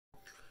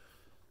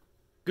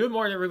Good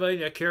morning, everybody.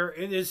 Nick here.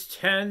 It is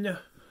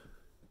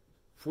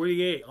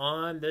 10:48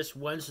 on this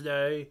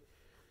Wednesday,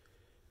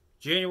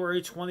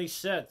 January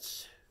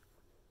 26th.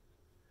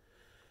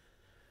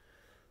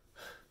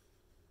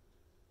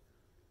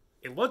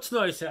 It looks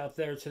nice out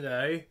there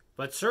today,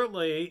 but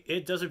certainly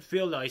it doesn't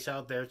feel nice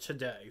out there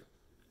today.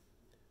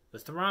 The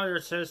thermometer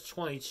says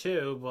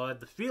 22, but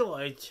the feel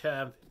like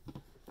temp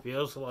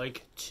feels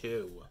like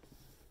 2.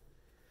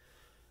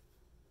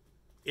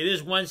 It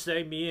is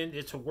Wednesday, meaning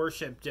it's a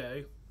worship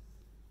day.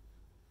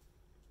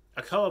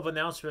 A couple of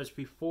announcements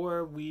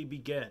before we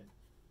begin.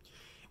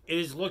 It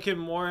is looking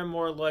more and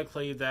more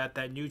likely that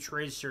that new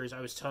trade series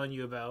I've been telling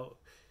you about,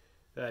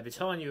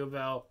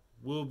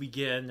 will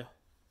begin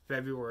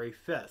February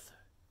 5th.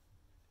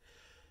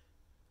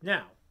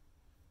 Now,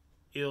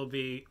 it'll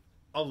be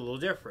a little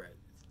different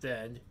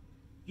than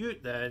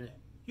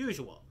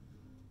usual.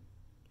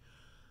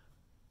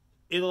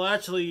 It'll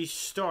actually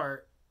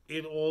start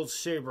in Old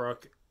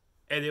Saybrook,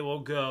 and it will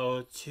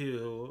go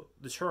to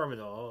the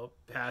terminal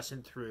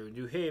passing through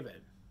New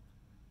Haven.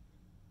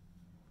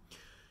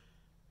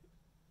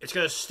 It's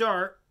going to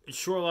start in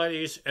Shoreline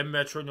East and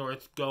Metro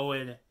North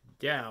going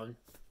down,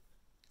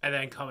 and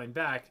then coming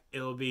back,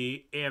 it'll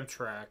be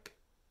Amtrak.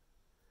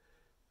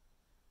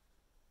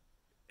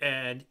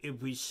 And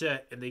if we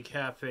sit in the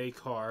cafe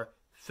car,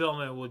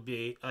 filming would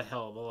be a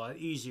hell of a lot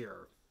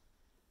easier.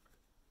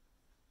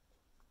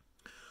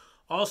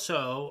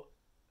 Also,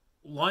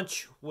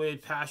 lunch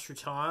with Pastor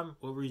Tom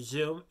will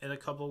resume in a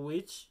couple of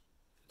weeks.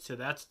 So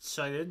that's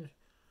exciting,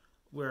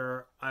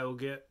 where I will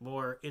get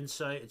more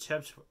insight and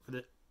tips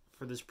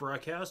for this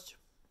broadcast.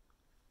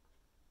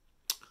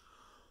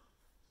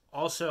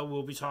 Also,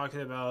 we'll be talking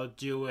about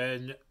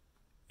doing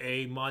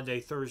a Maundy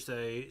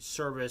Thursday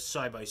service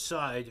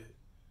side-by-side,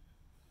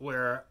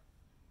 where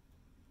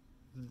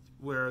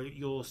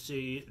you'll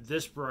see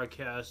this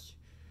broadcast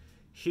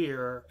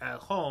here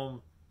at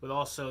home, but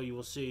also you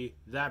will see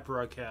that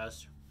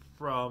broadcast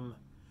from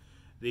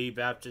the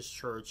Baptist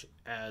Church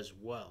as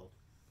well.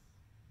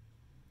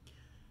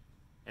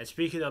 And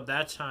speaking of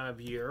that time of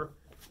year,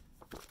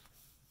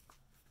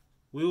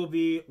 we will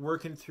be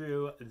working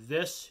through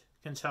this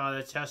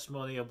cantata,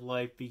 Testimony of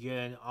Life,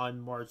 beginning on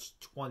March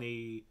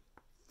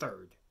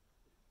 23rd.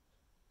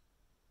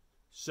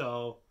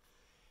 So,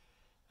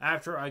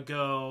 after I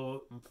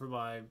go for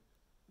my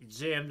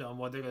exam on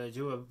what they're going to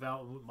do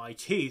about my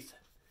teeth,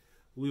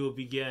 we will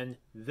begin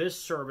this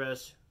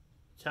service,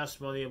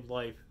 Testimony of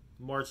Life,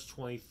 March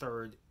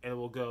 23rd, and it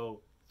will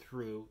go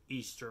through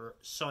Easter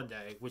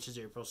Sunday, which is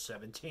April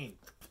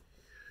 17th.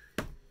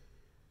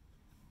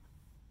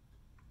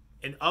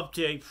 An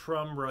update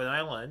from Rhode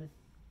Island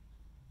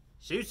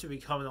seems to be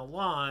coming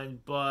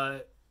along,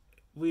 but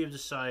we have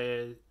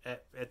decided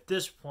at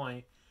this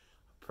point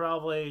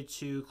probably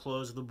to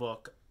close the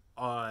book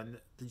on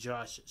the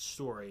Josh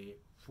story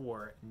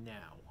for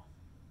now.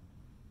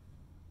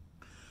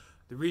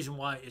 The reason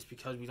why is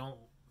because we don't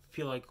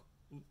feel like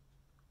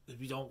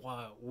we don't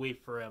want to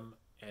wait for him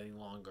any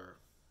longer.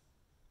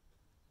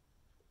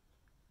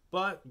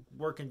 But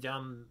working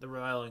down the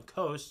Rhode Island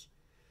coast,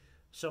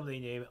 somebody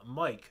named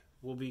Mike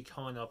will be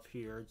coming up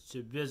here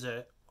to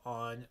visit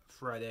on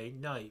Friday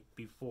night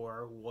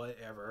before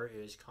whatever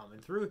is coming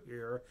through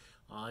here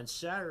on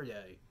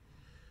Saturday.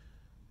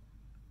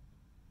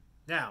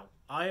 Now,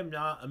 I am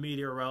not a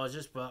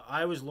meteorologist, but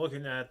I was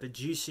looking at the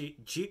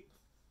GFS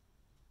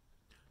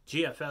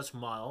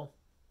model,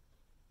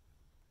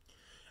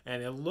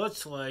 and it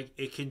looks like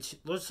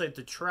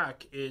the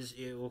track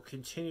it will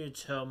continue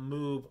to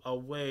move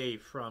away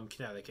from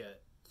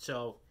Connecticut.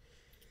 So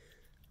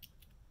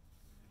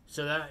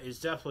that is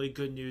definitely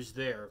good news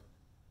there.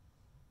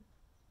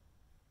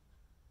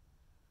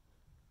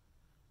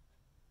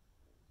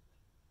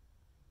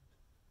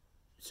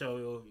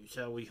 So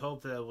we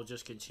hope that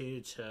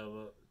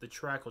the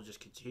track will just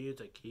continue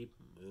to keep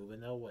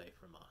moving away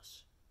from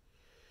us.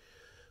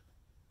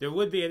 There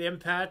would be an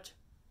impact,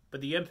 but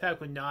the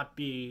impact would not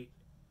be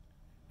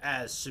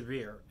as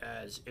severe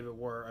as if it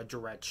were a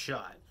direct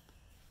shot.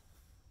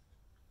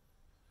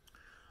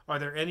 Are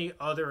there any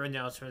other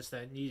announcements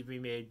that need to be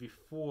made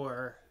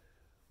before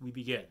we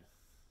begin?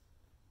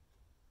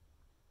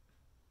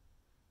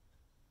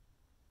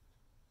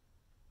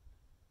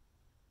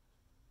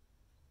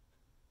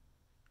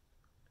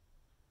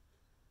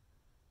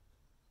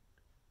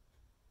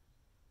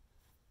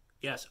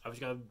 Yes, I was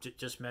going to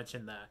just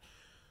mention that.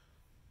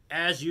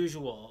 As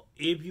usual,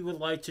 if you would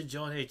like to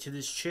donate to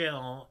this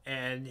channel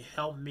and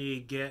help me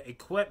get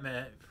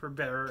equipment for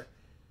better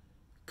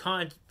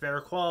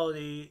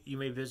quality, you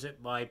may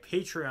visit my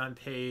Patreon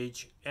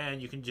page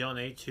and you can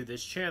donate to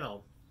this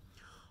channel.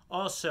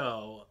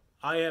 Also,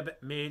 I have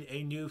made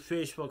a new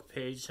Facebook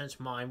page since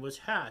mine was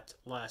hacked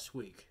last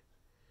week.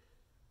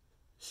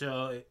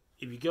 So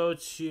if you go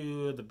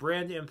to the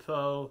brand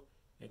info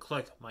and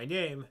click my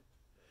name,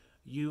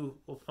 you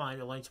will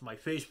find a link to my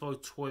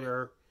Facebook,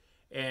 Twitter,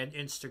 and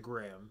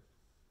Instagram.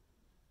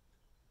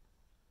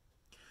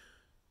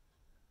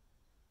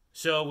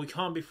 So we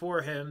come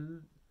before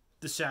him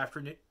this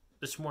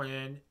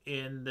morning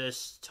in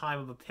this time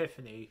of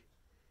Epiphany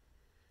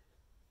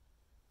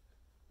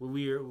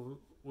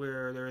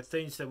where there are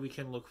things that we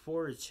can look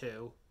forward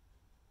to,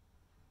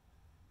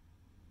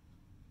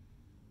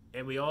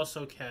 and we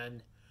also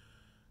can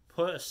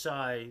put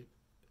aside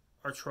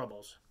our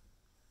troubles.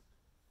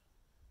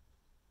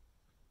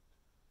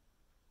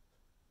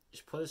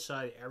 Just put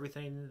aside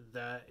everything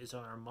that is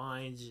on our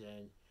minds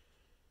and,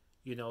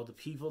 the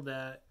people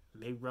that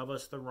may rub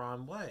us the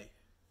wrong way.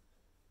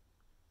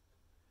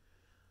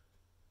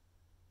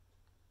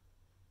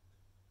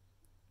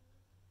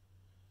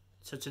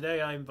 So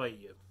today I invite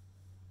you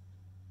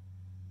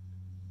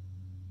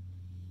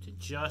to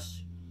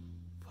just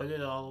put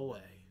it all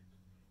away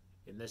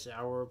in this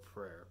hour of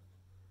prayer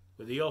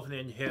with the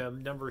opening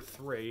hymn, number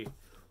 3,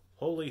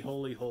 Holy,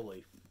 Holy,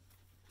 Holy.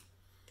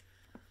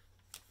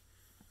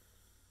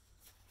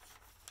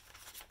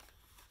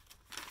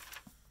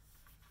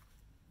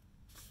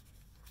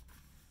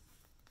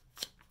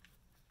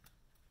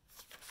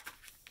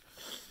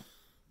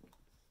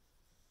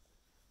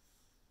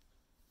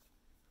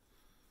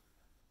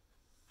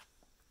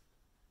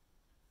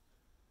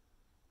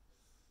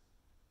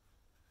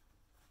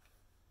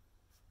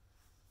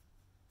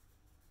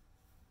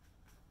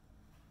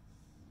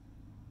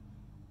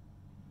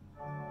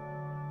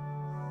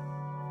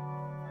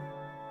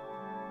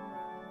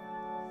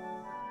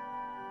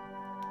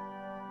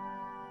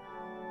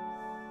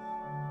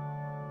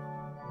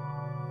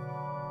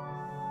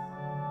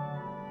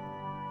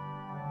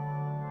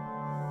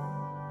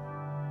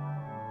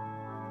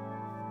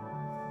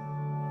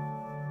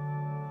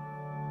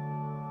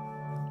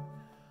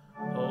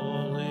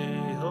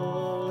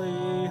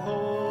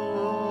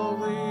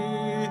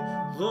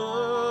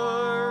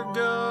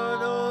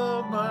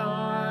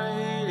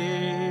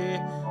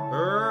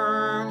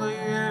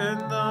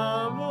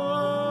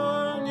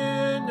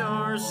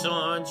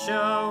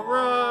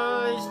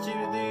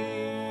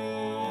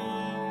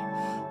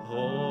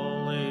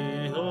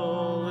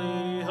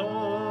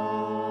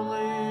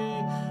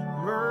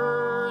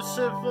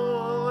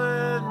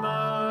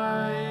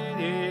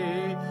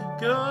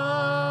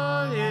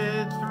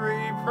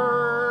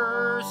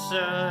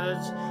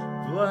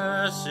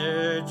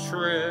 Blessed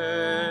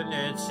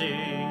Trinity,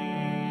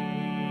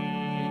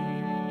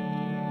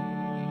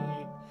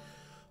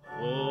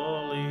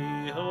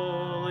 holy,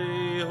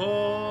 holy,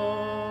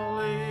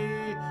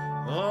 holy,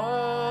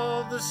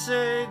 all the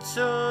saints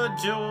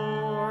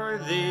adore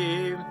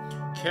thee,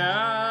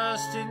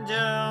 casting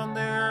down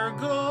their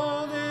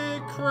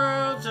golden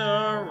crowns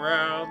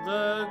around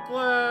the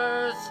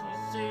glassy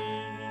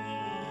sea.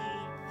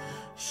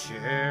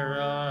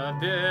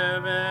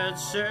 Cherubim and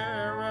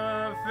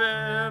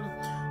seraphim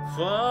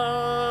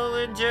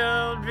falling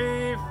down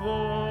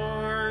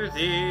before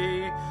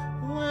thee,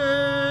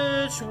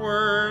 which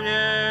word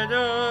and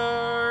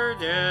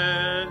art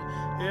and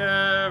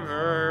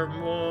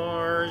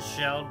evermore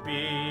shall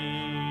be.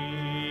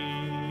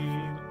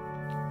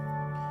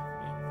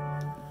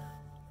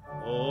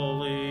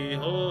 Holy,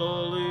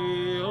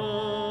 holy,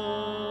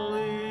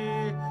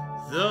 holy,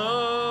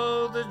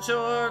 though the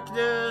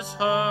darkness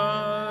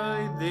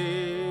hide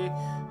thee,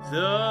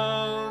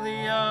 though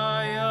the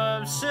eye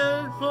of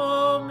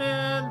sinful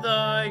man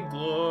thy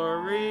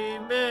glory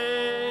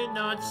may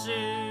not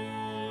see,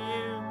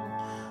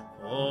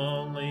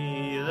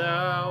 only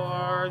thou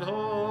art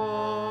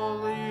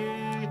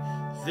holy,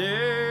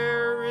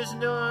 there is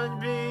none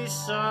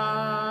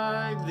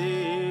beside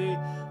thee,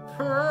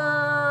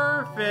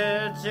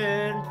 perfect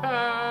in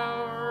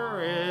power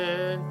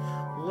and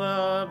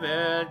love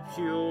and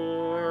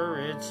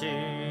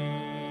purity.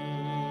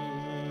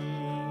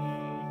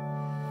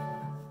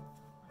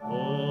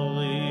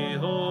 Holy,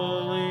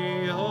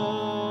 holy,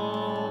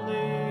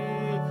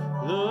 holy,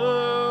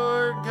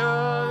 Lord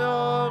God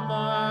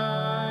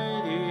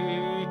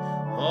Almighty,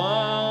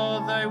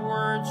 all thy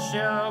words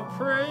shall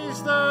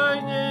praise thy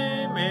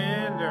name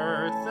in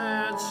earth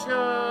and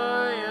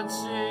sky and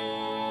sea.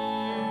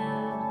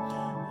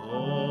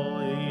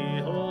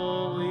 Holy,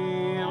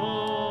 holy,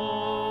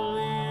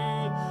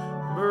 holy,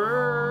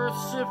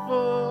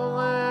 merciful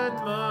and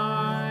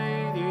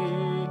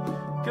mighty,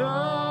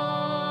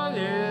 God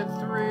in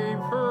three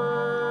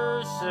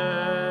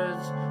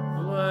persons,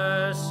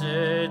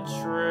 blessed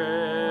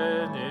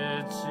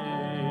Trinity.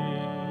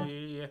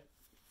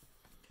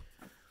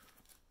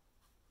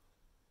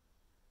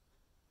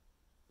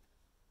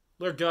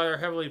 Lord God, our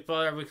Heavenly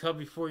Father, we come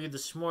before you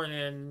this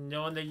morning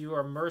knowing that you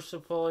are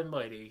merciful and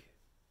mighty,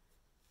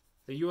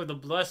 that you are the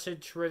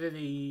blessed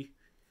Trinity.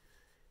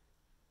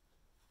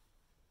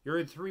 You're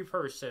in three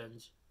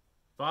persons,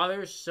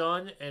 Father,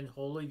 Son, and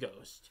Holy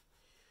Ghost.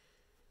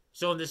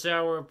 So in this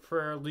hour of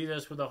prayer, lead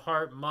us with a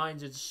heart,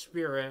 mind, and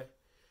spirit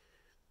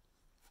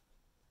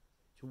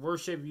to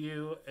worship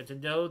you and to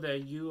know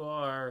that you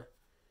are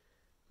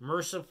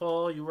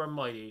merciful, you are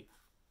mighty,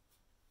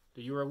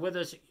 that you are with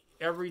us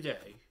every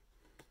day.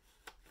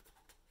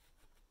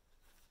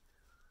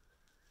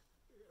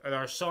 And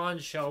our song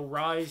shall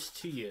rise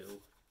to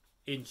you.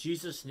 In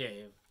Jesus'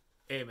 name,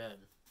 amen.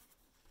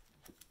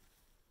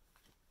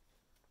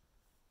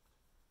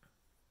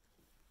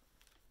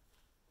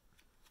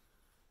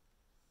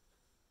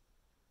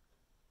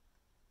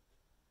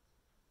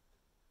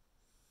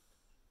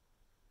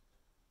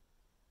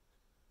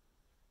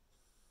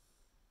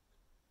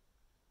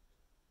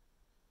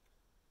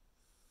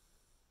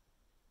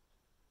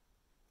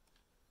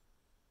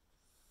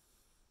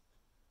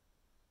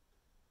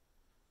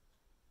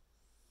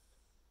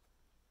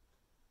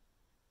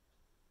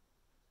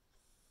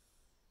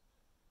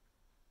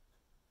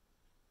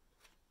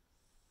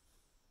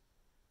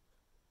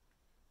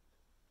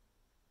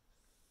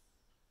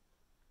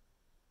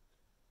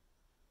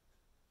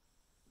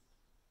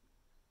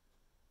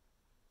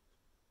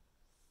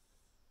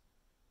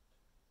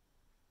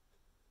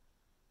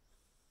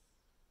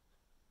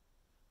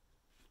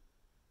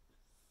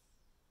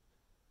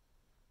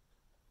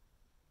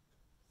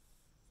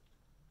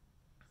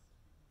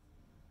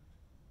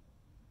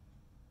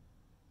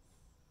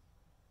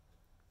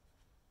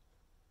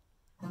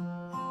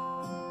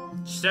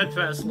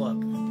 steadfast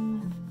love.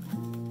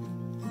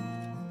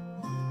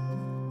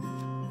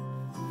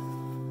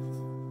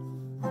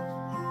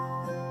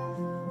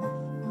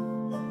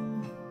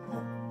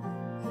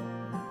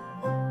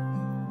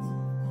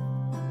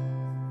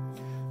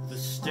 The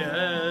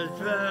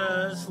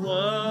steadfast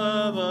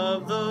love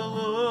of the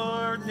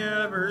Lord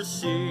never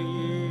ceases.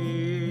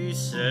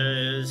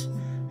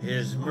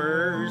 His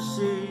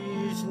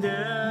mercies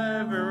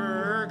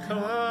never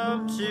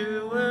come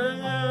to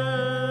an end.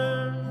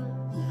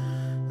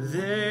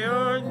 They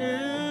are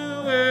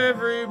new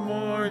every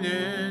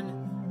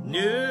morning,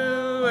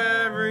 new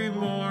every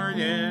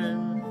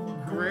morning.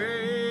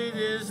 Great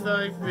is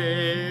thy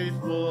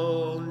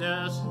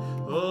faithfulness,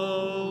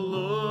 O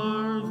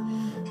Lord.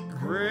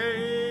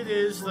 Great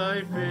is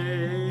thy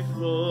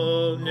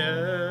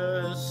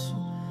faithfulness.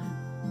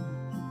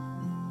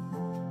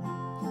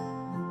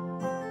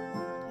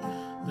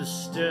 The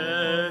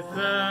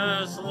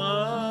steadfast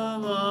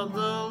love of the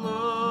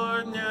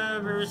Lord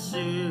never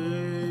ceases.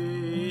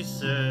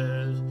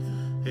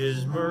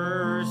 His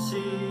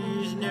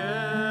mercies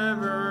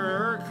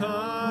never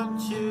come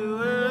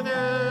to an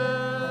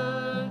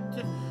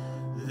end.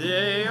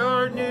 They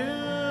are new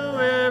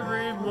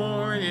every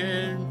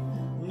morning,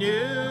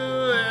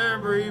 new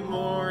every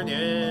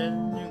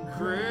morning.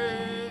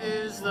 Great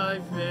is thy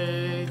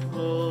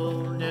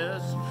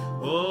faithfulness,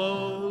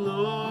 O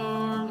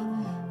Lord.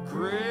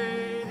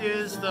 Great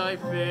is thy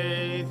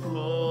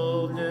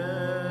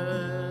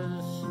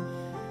faithfulness.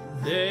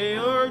 They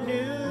are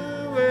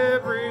new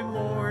every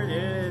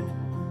morning,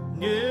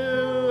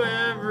 new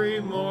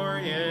every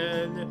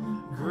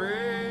morning.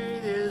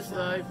 Great is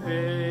thy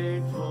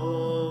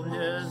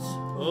faithfulness,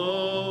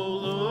 O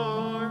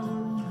Lord.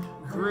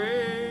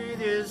 Great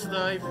is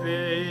thy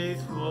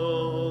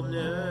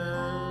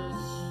faithfulness.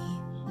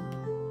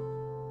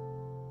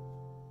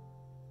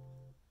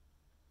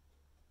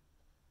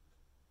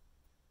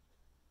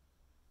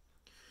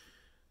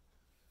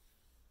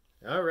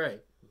 All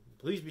right,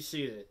 please be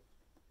seated.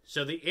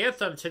 So the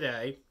anthem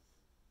today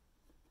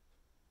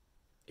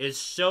is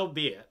So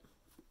Be It.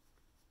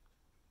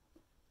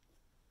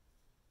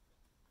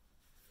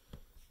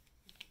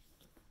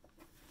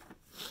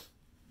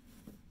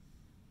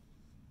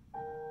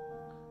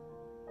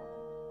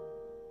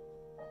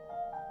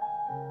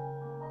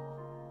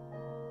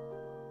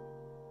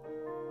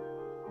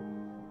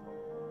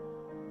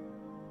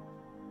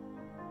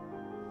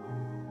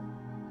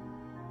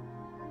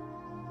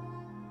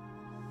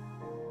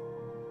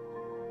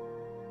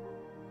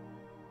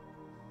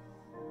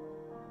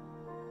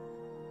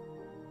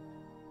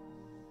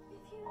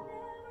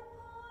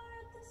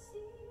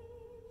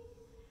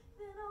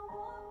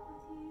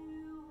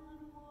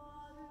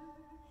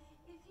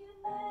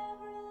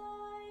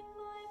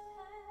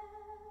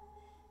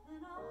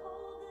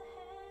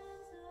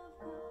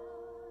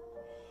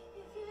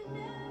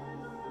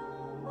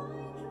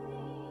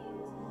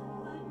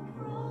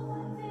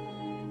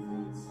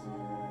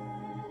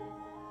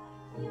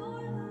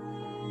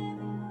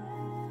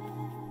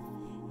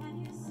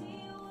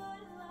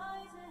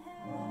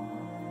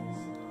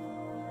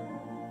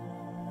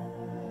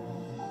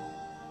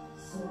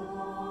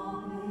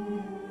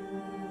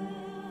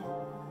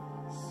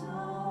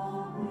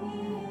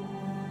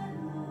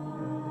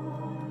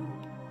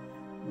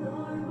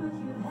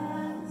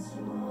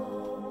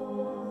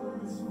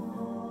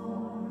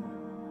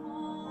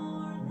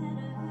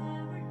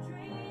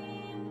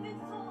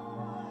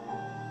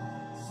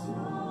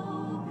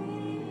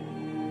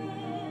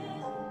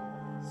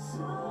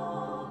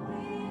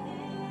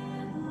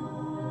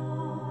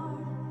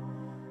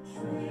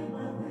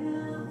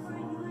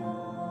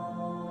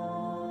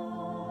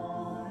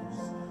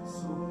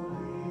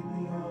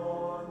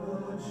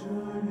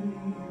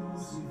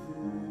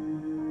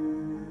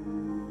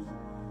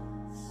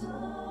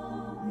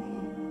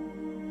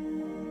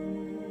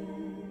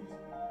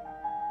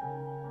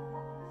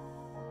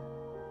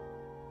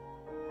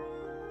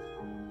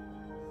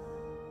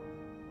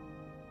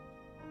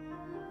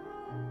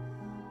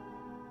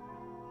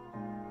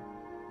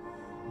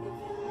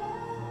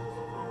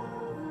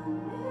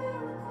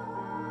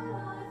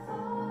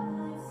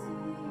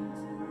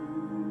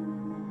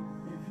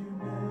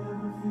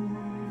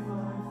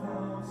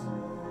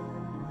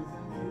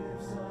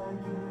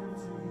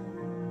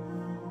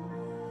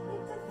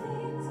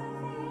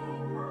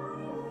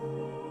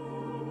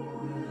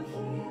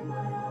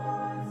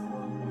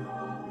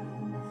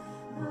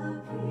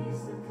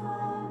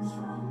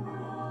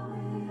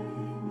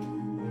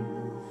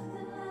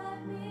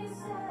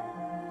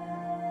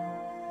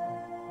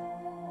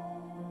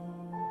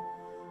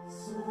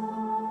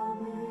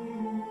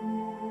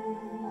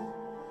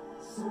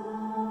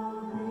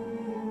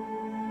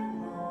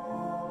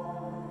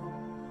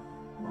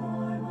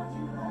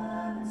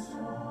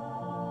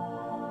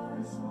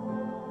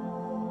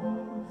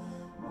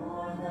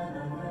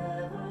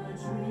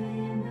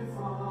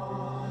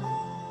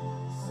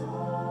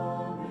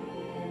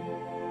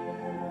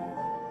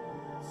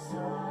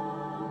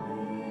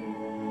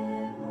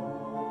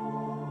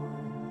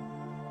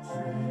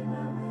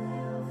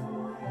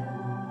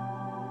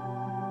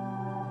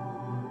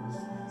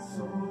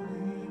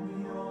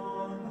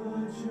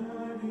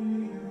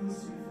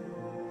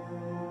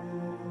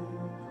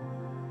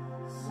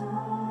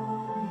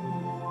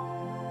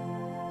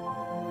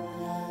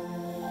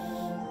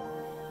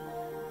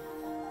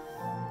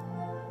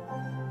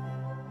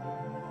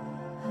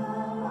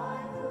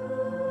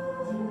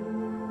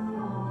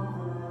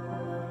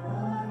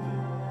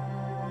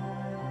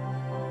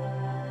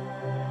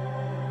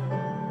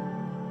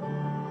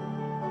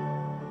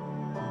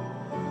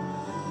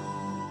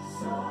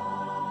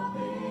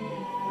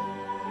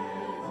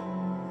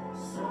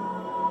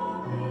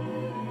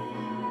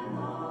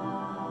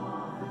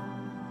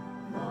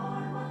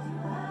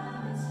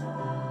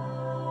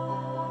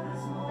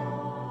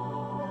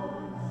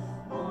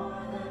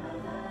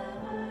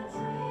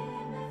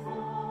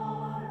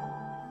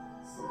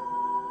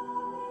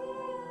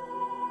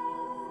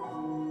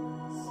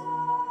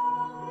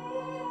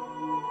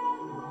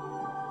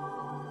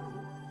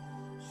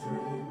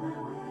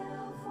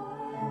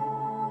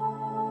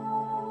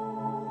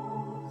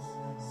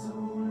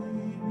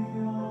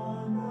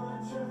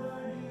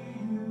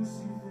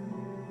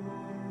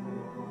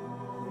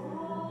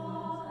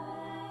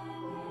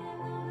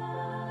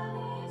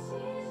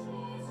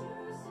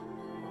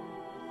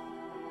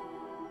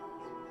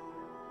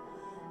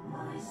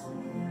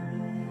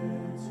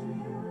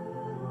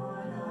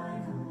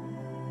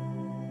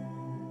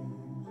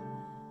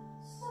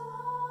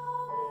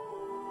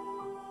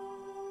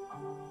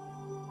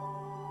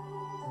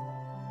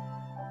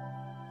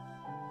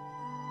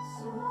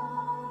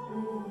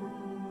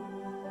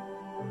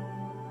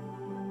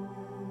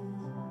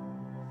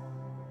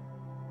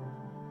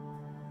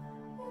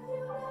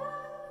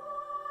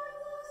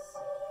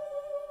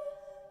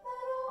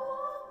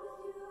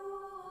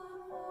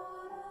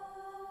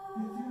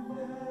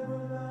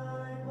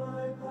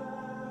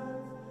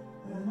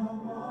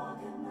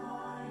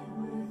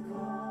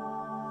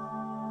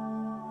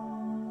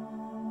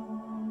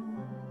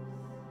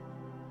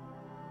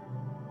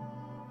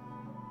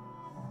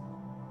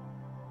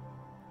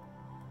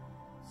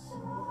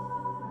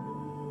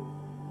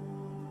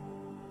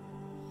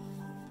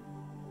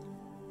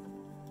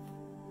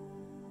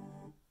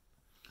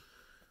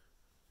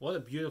 What a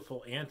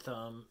beautiful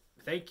anthem.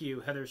 Thank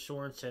you, Heather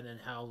Sorensen and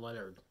Hal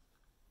Leonard.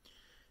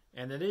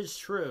 And it is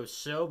true,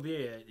 so be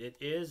it. It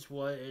is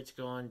what it's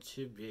going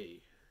to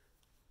be.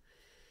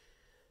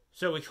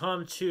 So we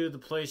come to the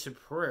place of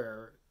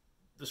prayer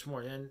this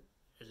morning.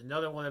 There's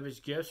another one of his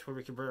gifts where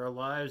we can bring our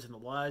lives and the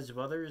lives of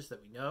others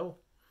that we know.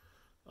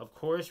 Of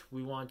course,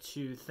 we want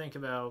to think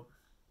about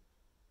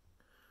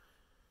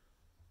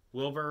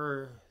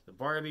Wilbur, the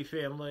Barnaby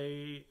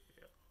family,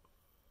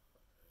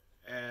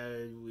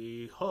 and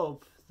we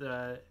hope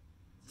that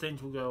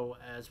things will go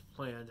as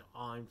planned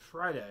on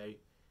Friday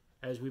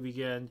as we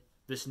begin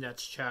this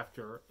next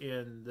chapter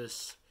in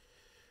this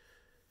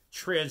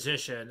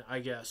transition, I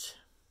guess.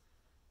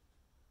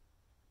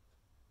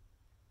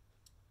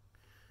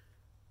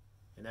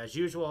 And as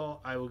usual,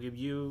 I will give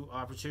you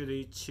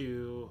opportunity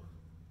to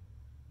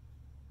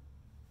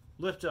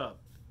lift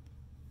up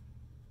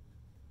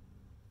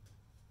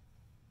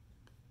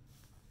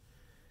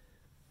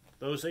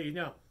those that you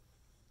know.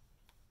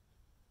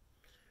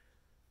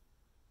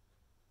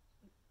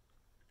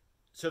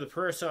 So the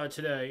prayer side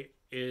today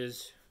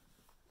is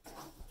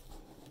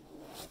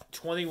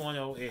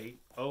 2108,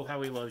 Oh, How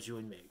He Loves You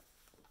and Me.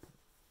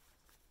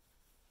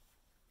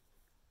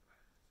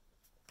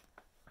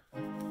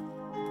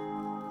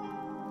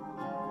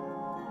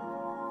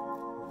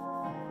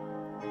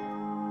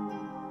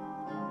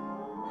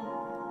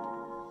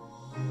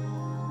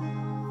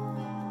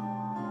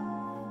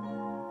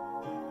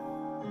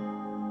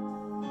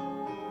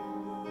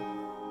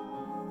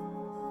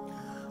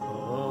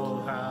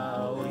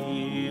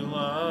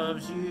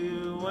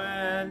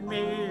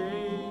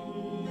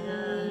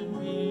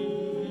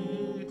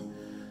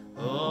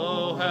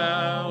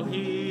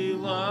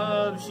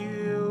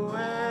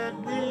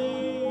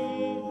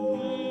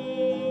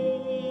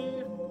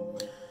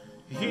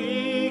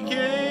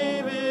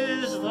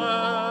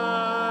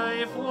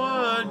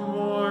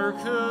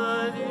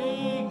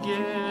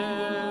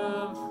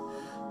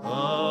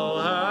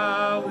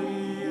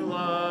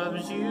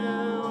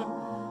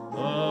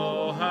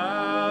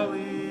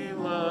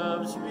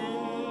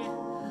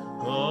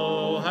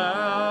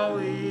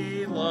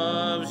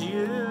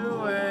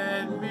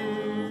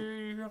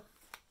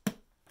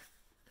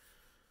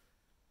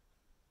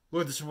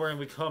 Lord, this morning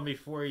we come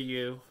before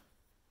you,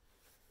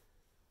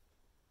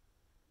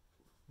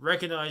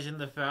 recognizing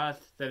the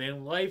fact that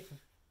in life,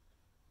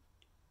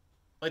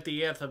 like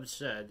the anthem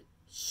said,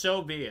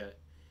 so be it.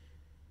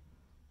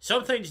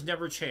 Some things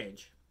never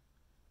change.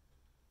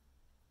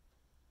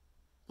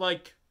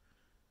 Like,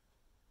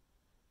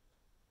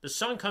 the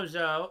sun comes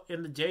out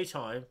in the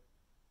daytime,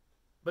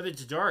 but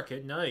it's dark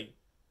at night.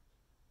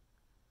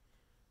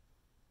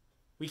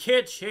 We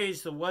can't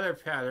change the weather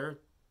pattern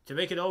to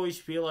make it always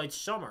feel like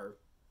summer.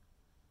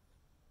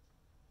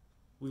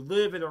 We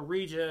live in a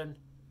region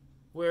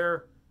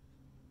where,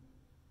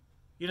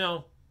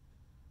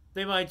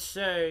 they might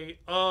say,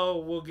 oh,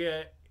 we'll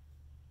get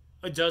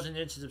a dozen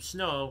inches of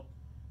snow.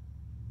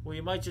 Well,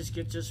 you might just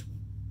get just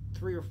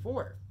 3 or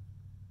 4.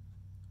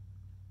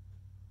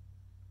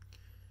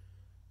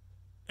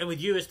 And with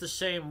you, it's the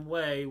same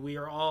way. We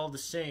are all the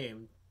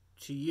same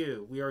to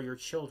you. We are your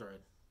children.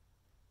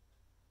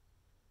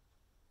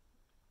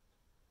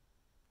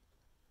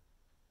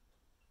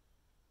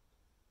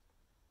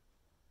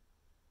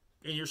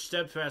 And your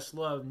steadfast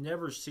love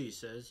never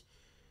ceases.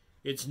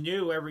 It's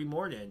new every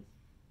morning.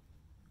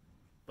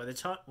 By the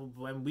time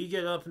when we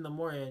get up in the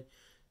morning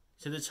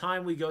to the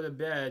time we go to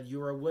bed,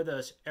 you are with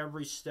us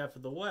every step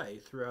of the way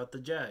throughout the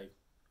day.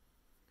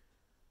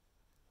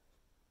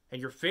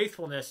 And your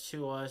faithfulness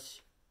to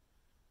us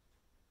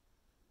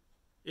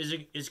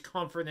is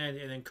comforting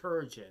and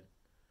encouraging.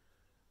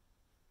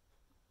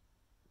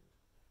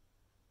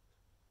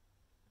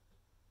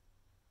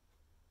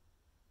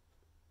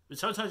 But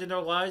sometimes in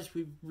our lives,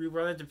 we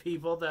run into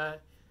people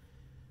that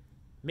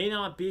may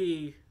not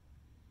be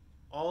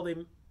all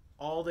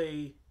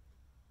they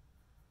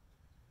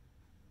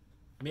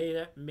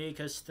may make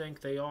us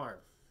think they are.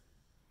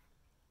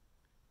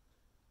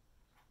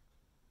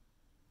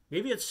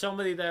 Maybe it's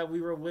somebody that we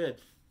were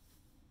with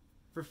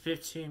for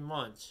 15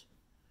 months.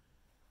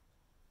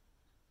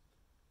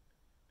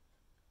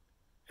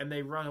 And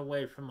they run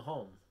away from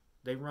home.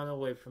 They run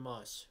away from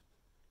us.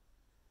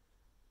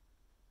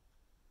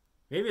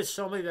 Maybe it's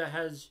somebody that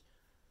has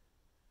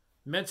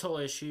mental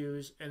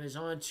issues and is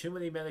on too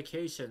many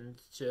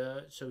medications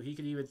so he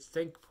can even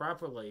think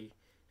properly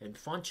and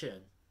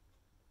function.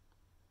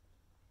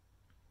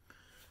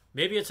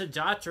 Maybe it's a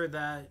doctor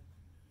that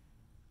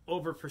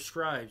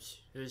overprescribes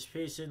and is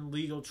facing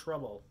legal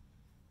trouble.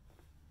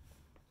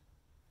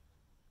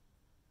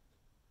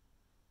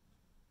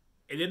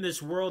 And in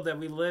this world that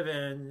we live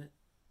in,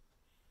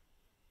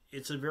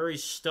 it's a very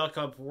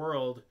stuck-up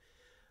world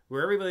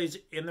where everybody's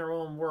in their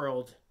own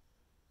world.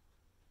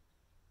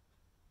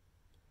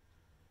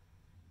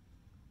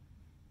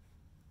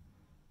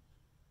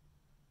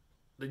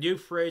 The new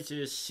phrase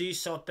is, see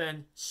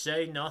something,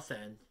 say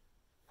nothing.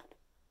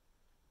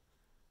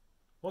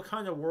 What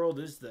kind of world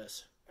is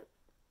this?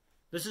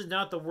 This is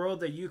not the world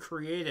that you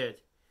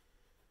created.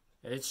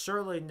 And it's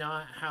certainly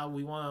not how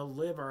we want to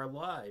live our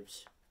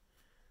lives.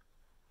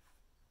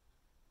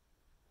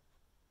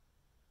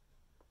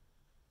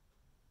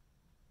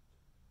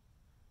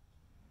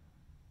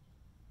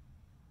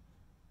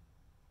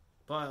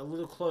 But a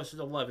little closer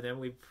to 11, and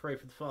we pray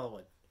for the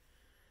following.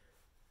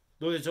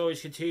 Lord, as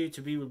always, continue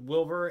to be with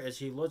Wilbur as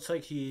he looks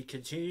like he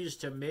continues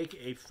to make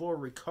a full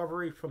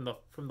recovery from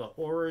the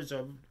horrors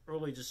of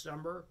early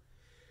December.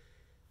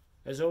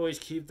 As always,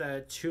 keep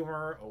that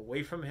tumor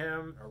away from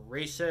him,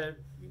 erase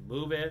it,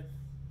 remove it,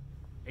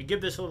 and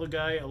give this little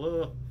guy a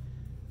little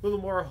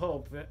more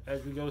hope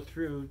as we go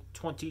through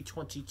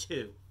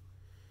 2022.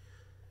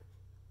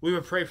 We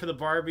would pray for the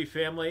Barbie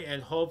family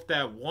and hope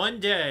that one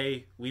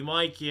day we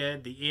might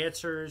get the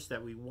answers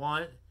that we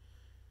want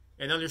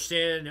and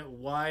understand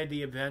why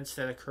the events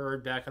that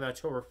occurred back on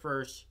October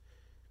 1st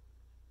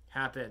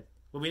happened.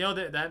 But we know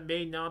that that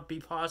may not be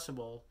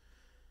possible.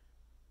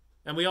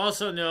 And we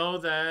also know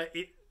that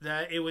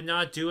it would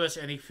not do us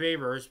any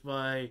favors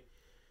by,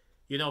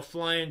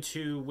 flying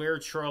to where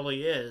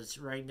Charlie is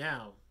right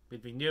now.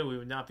 If we knew, we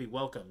would not be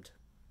welcomed.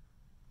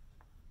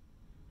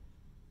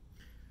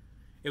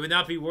 It would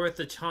not be worth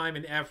the time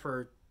and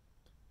effort.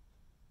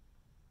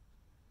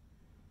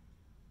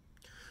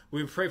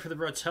 We pray for the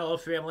Rotella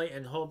family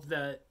and hope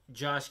that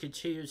Josh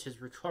continues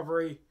his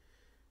recovery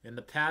and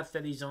the path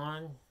that he's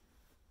on.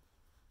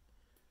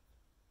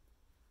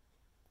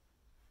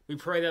 We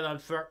pray that on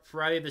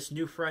Friday this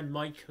new friend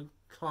Mike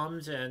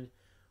comes and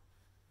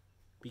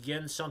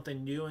begins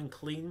something new and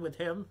clean with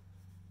him.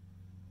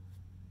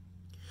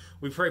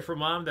 We pray for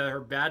Mom that her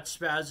back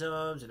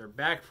spasms and her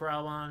back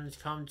problems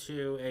come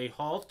to a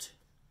halt.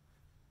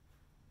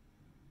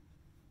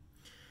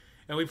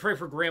 And we pray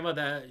for Grandma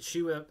that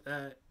she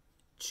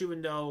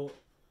would know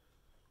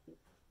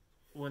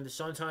when to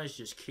sometimes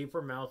just keep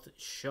her mouth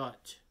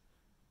shut.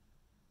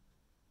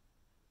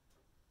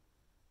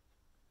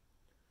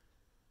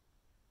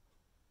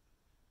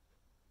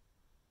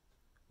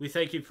 We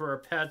thank you for our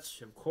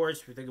pets. Of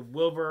course, we think of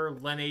Wilbur,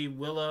 Lenny,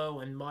 Willow,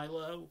 and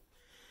Milo,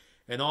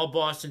 and all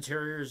Boston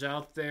Terriers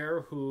out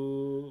there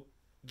who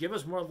give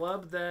us more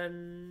love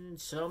than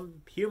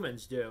some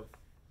humans do.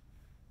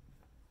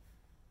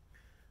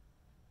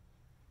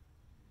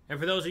 And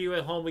for those of you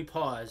at home, we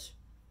pause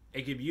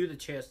and give you the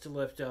chance to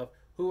lift up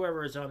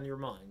whoever is on your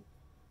mind.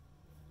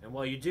 And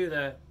while you do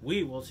that,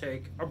 we will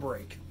take a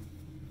break.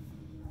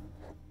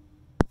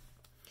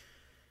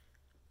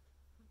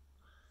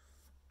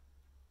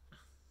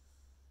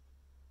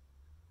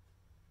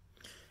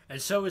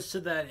 And so it's to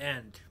that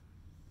end.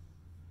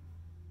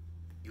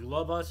 You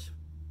love us.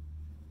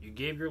 You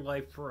gave your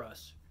life for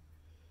us.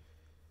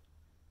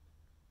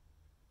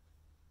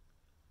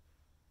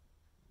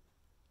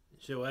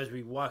 So as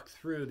we walk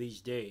through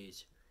these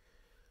days,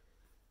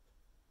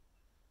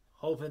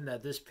 hoping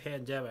that this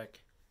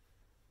pandemic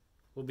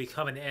will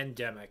become an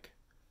endemic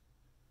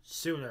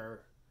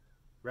sooner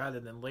rather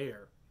than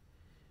later.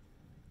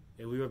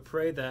 And we would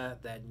pray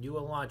that that new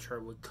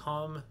Elantra would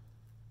come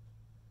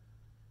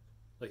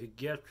like a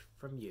gift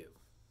from you.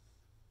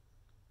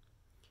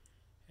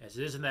 As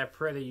it is in that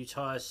prayer that you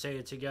taught us, say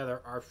it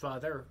together, Our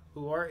Father,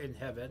 who art in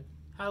heaven,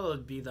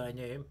 hallowed be thy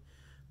name.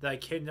 Thy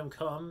kingdom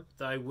come,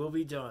 thy will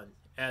be done,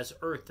 as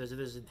earth as it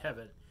is in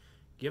heaven.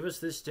 Give us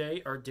this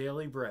day our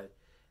daily bread,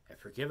 and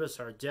forgive us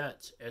our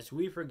debts, as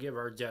we forgive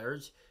our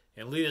debtors.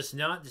 And lead us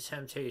not into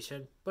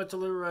temptation, but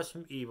deliver us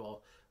from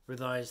evil. For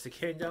thine is the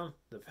kingdom,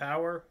 the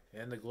power,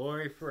 and the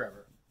glory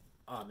forever.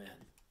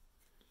 Amen.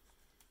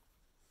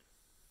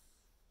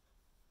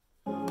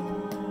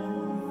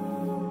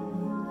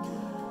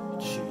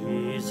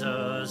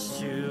 Jesus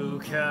to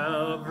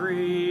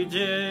Calvary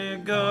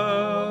did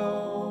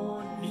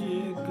go,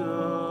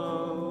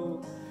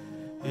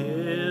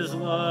 his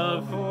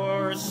love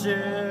for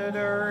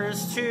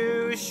sinners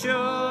to show.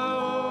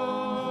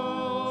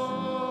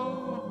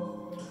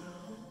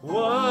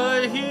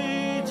 What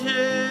he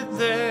did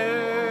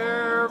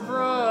there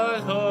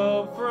brought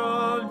hope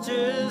from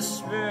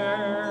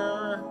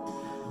despair.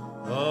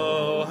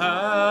 Oh,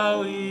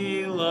 how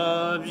he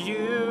loves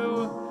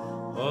you.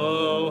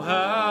 Oh,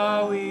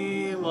 how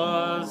he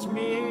loves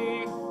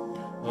me.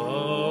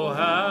 Oh,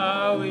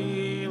 how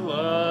he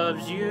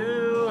loves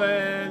you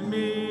and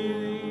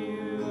me,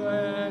 you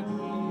and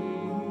me.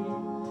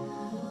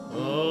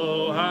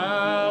 Oh,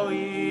 how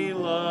he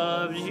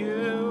loves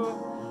you.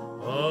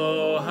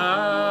 Oh,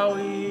 how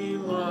he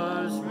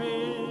loves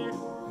me.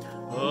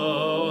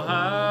 Oh,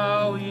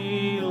 how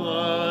he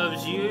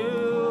loves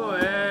you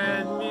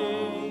and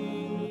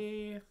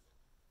me.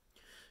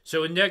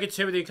 So in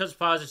negativity comes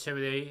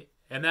positivity.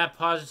 And that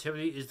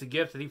positivity is the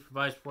gift that he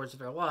provides for us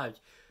in our lives.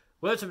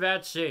 Whether it's a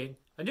vaccine,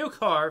 a new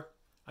car,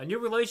 a new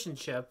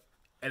relationship,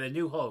 and a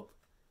new hope.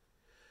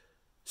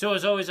 So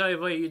as always, I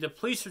invite you to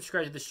please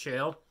subscribe to this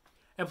channel.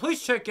 And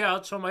please check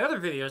out some of my other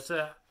videos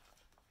that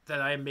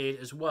I made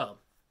as well.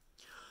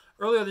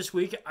 Earlier this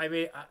week, I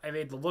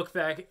made the look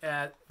back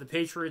at the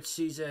Patriots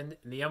season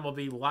and the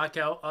MLB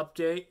lockout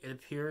update. It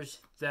appears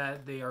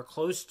that they are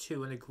close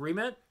to an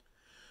agreement.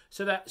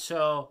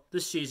 So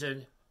this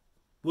season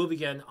will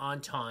begin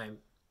on time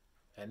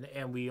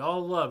And we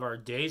all love our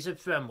days at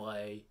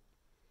Fenway.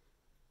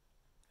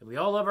 And we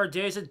all love our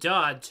days at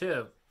Dodd,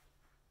 too.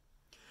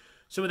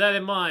 So with that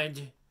in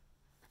mind,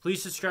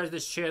 please subscribe to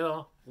this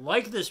channel,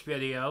 like this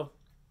video,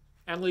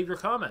 and leave your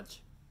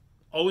comments.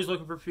 Always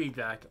looking for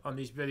feedback on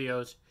these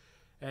videos.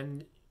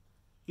 And,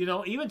 you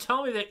know, even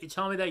tell me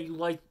that you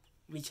like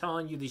me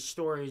telling you these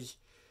stories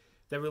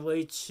that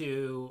relate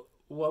to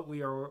what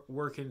we are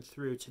working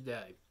through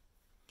today.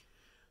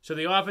 So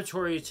the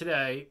offertory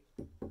today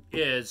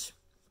is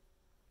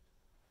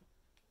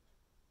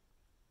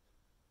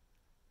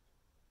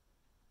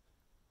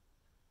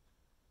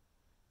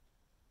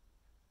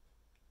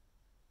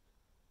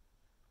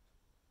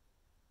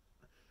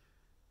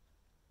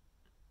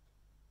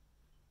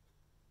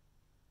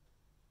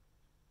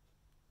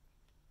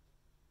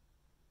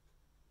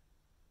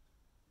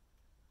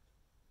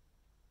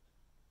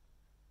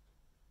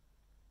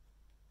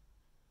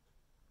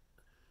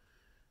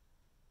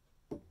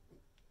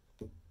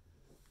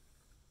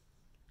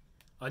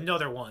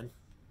Another One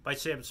by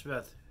Sam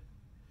Smith.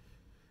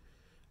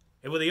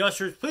 And will the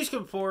ushers please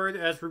come forward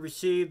as we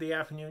receive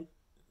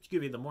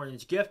the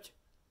morning's gift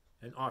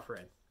and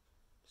offering.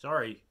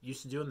 Sorry,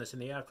 used to doing this in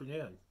the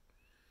afternoon.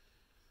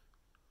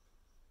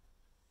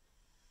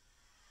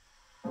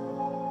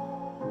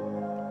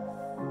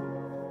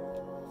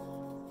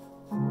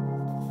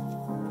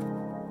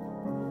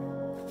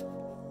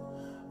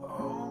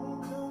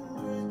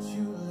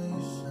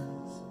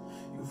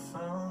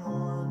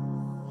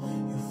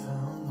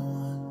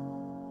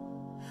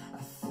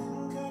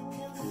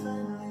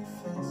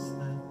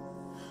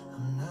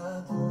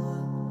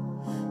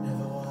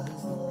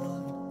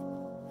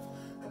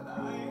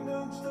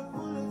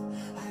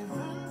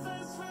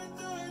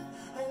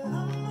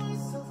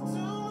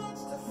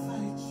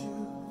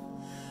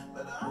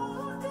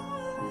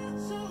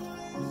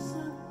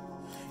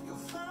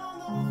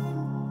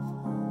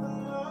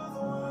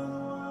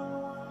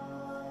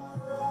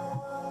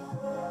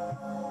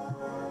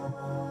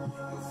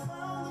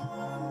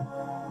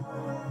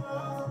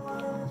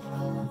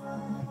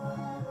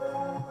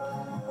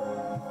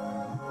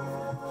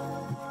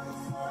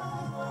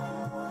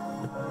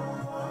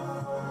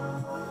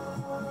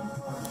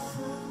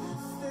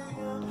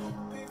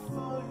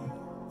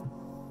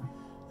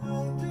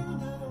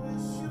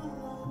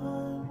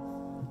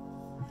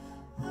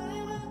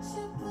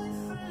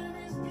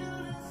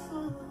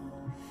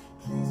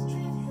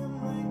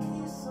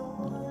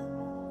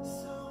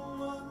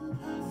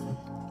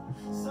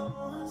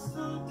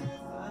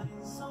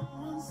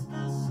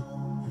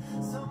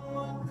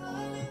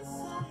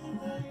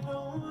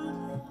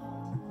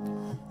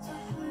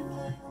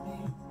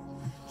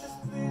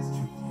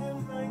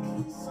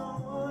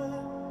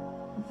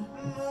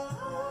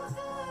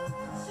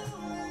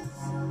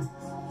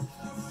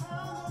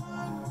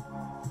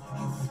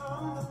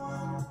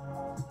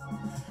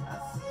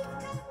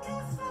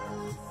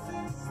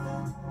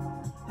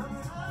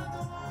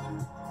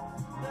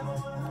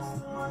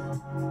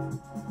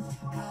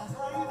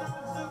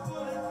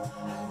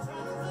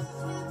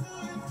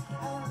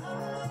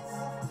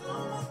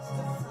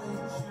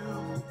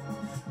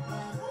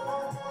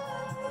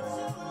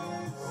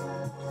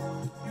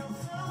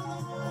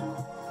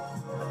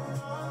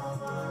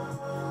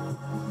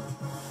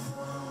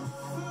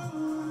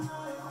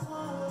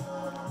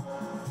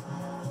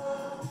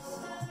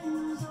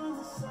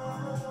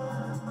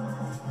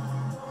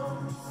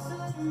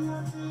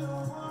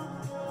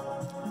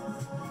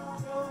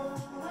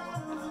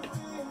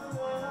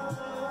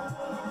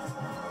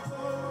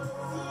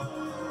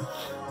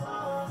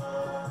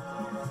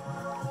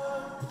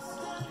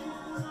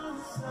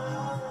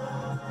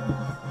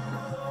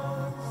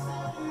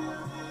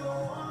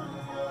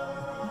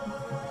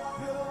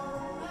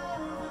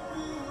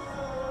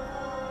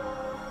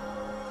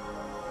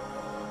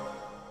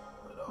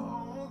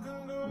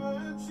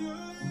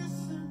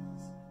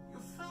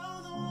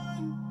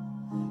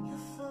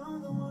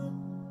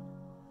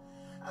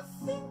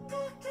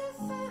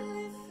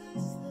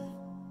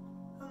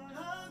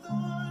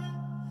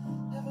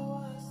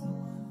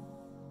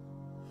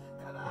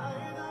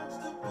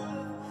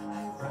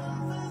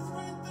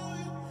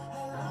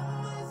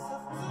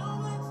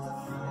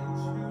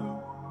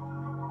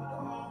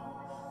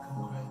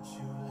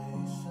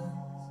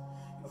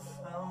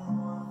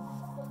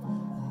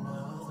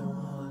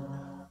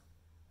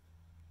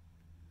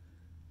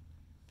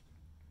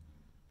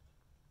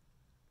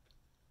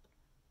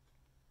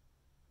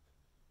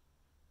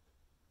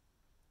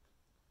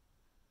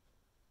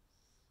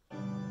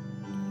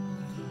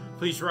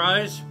 Please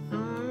rise.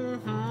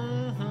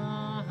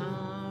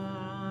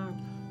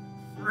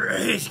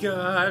 Praise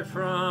God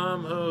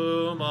from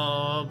whom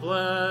all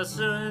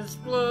blessings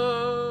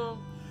flow.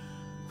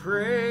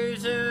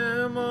 Praise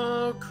Him,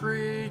 all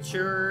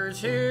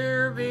creatures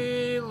here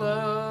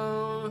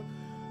below.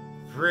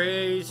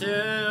 Praise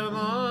Him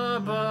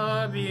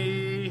above,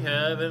 ye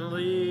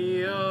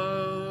heavenly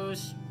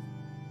hosts.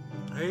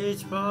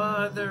 Praise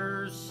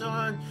Father,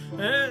 Son,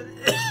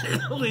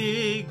 and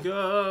Holy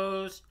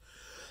Ghost.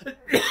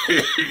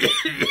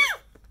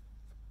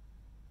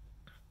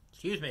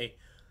 Excuse me.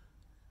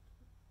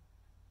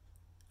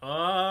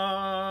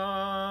 Amen.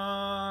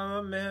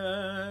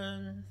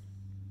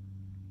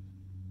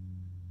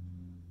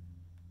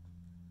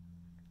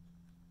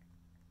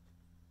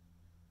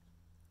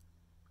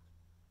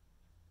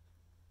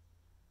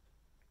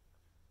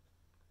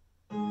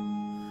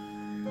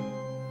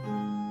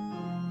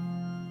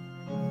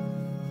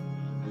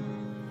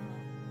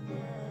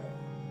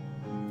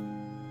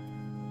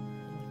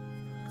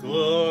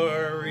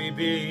 Glory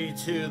be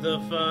to the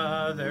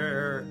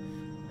Father,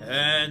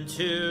 and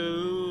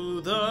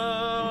to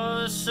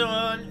the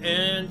Son,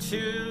 and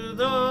to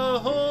the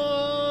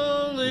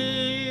Holy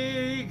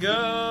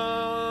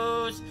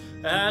Ghost,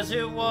 as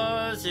it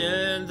was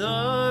in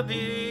the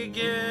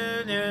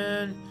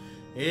beginning,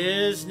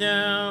 is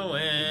now,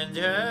 and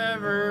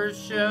ever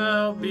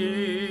shall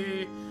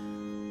be,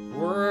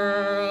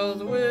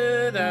 world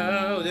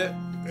without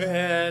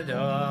end.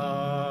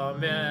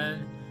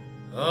 Amen.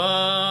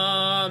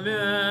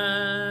 Amen.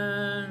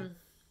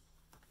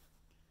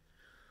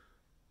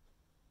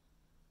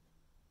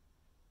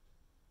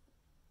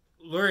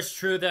 Lord, it's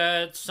true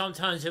that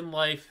sometimes in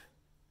life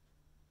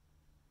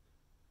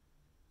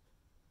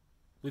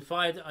we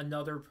find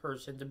another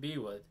person to be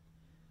with.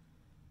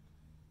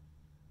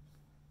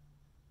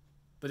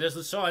 But as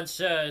the song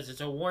says,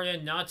 it's a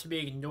warning not to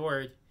be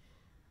ignored.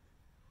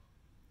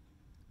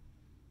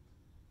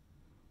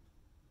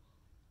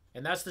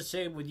 And that's the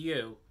same with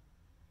you.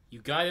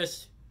 You guide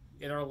us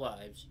in our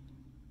lives.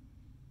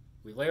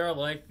 We lay our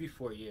life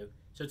before you.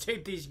 So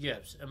take these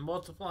gifts and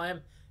multiply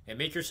them and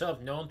make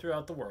yourself known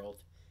throughout the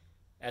world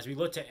as we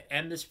look to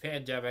end this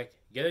pandemic,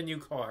 get a new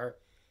car,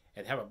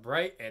 and have a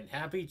bright and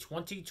happy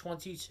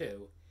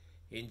 2022.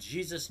 In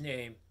Jesus'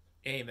 name,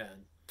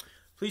 amen.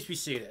 Please be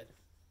seated.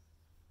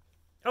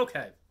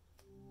 Okay.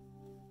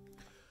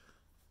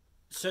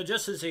 So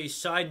just as a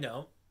side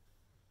note,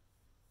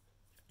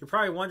 you're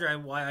probably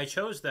wondering why I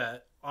chose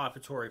that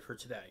offertory for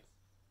today.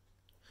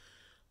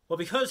 Well,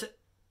 because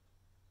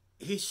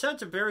he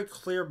sent a very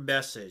clear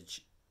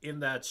message in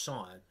that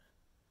song,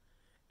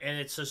 and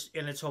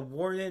it's a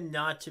warning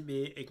not to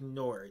be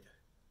ignored,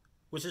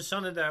 which is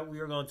something that we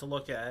are going to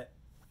look at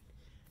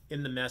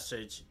in the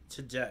message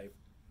today.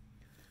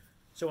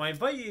 So I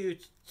invite you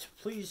to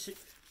please,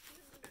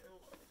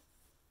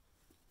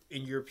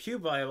 in your Pew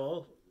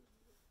Bible,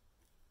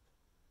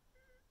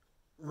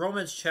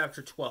 Romans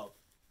chapter 12.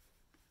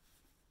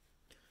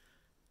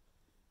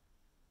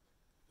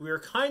 We are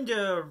kind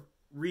of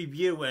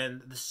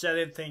reviewing the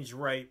setting things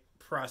right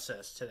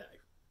process today.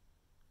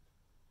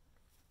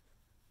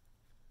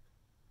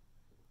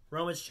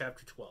 Romans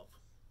chapter 12.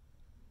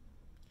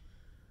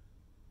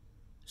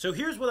 So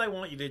here's what I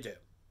want you to do.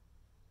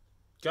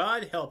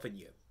 God helping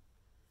you.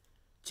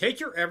 Take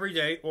your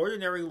everyday,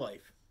 ordinary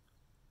life.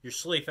 You're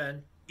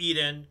sleeping,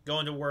 eating,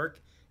 going to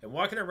work, and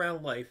walking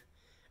around life,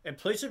 and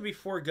place it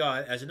before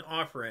God as an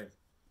offering.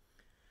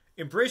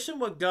 Embracing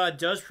what God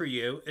does for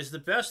you is the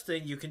best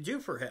thing you can do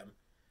for Him.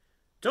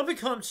 Don't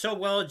become so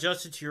well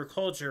adjusted to your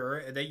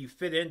culture that you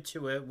fit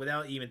into it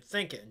without even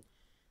thinking.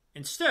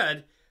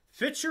 Instead,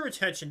 fix your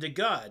attention to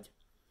God.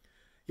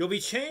 You'll be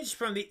changed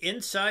from the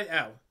inside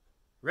out.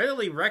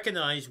 Readily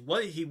recognize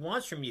what He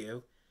wants from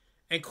you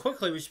and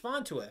quickly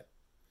respond to it.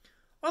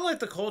 Unlike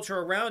the culture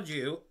around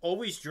you,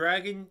 always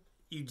dragging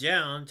you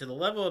down to the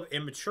level of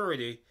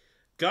immaturity,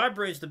 God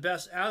brings the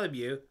best out of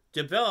you,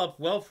 develop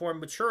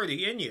well-formed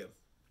maturity in you.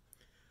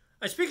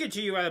 I'm speaking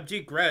to you out of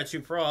deep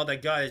gratitude for all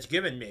that God has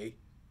given me,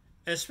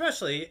 and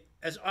especially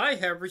as I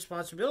have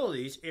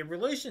responsibilities in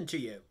relation to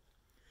you.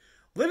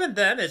 Living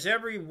then, as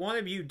every one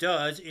of you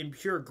does, in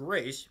pure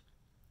grace,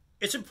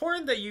 it's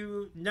important that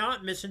you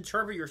not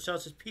misinterpret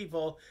yourselves as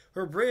people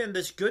who are bringing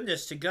this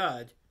goodness to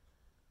God.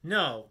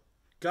 No,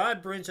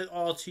 God brings it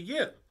all to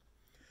you.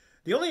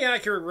 The only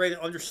accurate way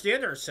to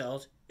understand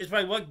ourselves is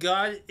by what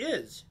God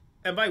is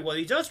and by what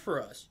He does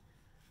for us,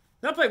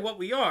 not by what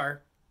we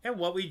are and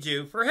what we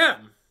do for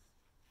Him.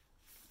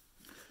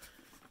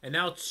 And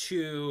now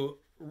to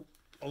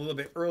a little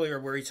bit earlier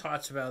where he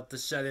talks about the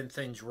setting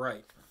things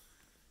right.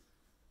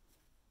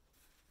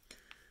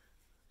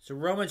 So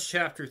Romans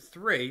chapter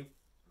 3.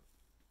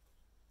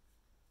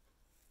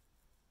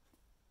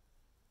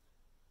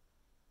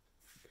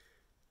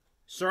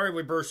 Starting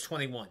with verse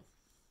 21.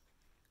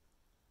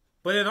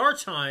 But in our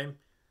time,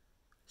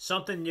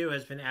 something new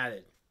has been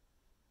added.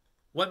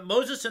 What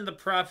Moses and the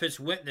prophets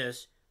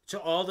witnessed to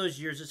all those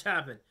years has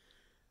happened.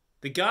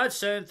 The God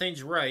setting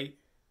things right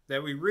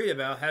that we read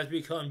about has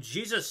become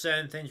Jesus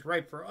setting things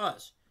right for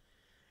us.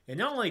 And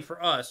not only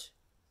for us,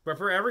 but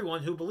for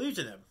everyone who believes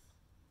in Him.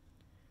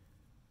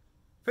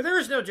 For there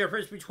is no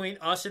difference between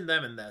us and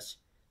them in this.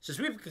 Since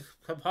we've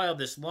compiled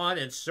this long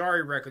and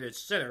sorry record as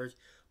sinners,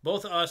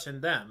 both us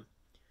and them,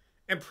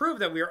 and prove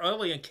that we are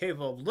utterly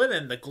incapable of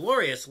living the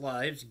glorious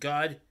lives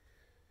God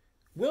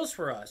wills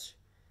for us.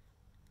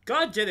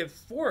 God did it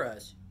for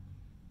us.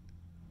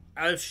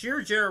 Out of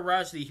sheer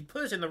generosity, He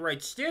put us in the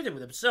right standing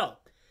with Himself.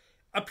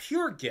 A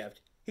pure gift.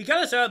 He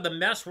got us out of the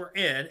mess we're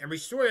in and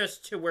restored us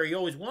to where He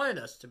always wanted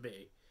us to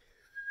be.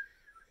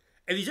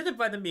 And He did it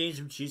by the means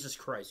of Jesus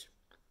Christ.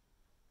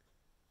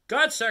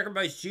 God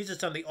sacrificed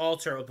Jesus on the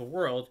altar of the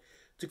world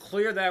to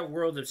clear that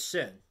world of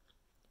sin.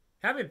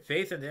 Having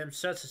faith in him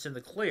sets us in the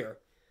clear.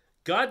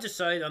 God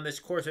decided on this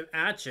course of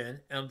action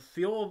in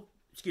full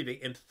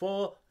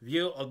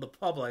view of the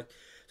public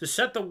to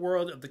set the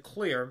world in the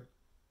clear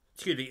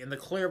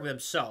with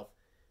himself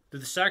through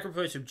the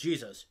sacrifice of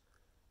Jesus.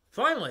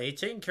 Finally,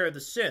 taking care of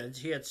the sins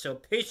he had so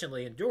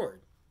patiently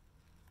endured.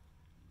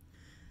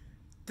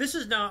 This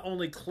is not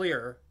only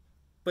clear,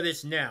 but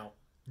it's now.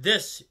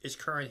 This is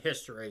current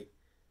history.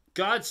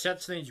 God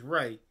sets things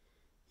right.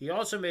 He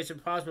also makes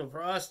it possible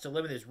for us to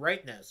live in his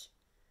rightness.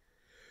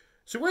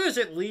 So where does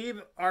it leave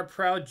our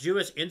proud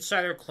Jewish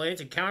insider claims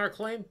and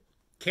counterclaim?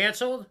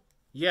 Canceled?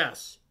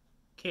 Yes,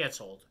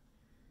 canceled.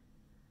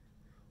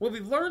 What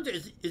we've learned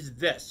is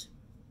this.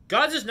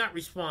 God does not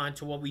respond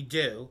to what we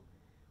do.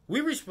 We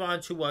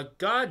respond to what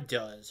God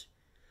does.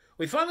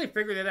 We finally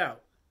figured it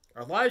out.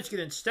 Our lives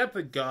get in step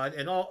with God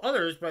and all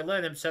others by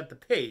letting him set the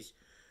pace,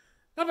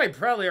 not by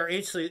proudly or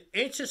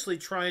anxiously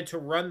trying to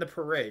run the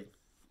parade.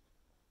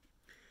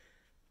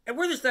 And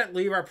where does that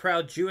leave our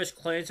proud Jewish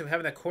claims of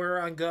having a corner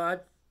on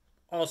God?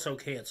 Also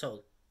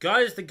canceled.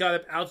 God is the God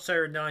of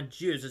outsider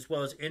non-Jews as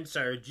well as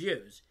insider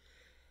Jews.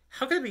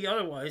 How can it be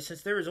otherwise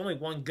since there is only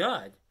one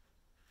God?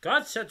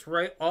 God sets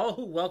right all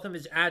who welcome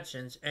his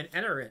actions and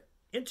enter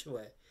into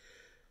it.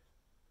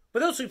 But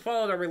those who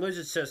follow our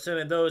religious system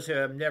and those who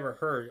have never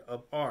heard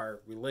of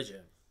our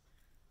religion.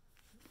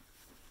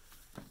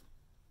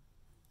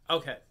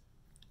 Okay,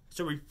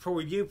 so for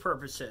review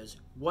purposes,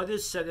 what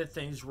does setting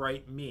things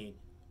right mean?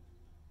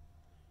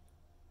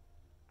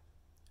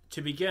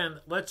 To begin,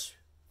 let's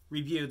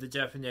review the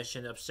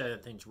definition of setting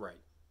things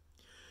right.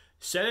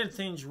 Setting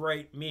things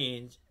right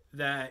means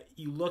that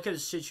you look at a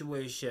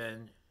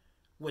situation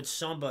with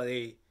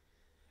somebody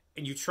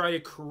and you try to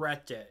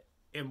correct it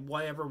in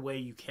whatever way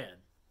you can.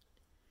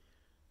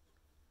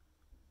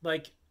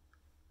 Like,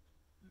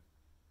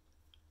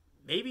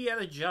 maybe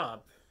at a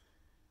job,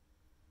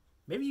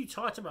 maybe you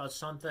talked about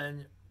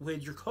something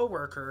with your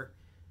coworker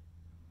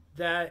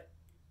that,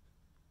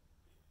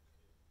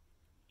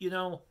 you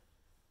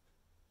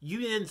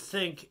didn't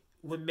think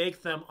would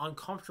make them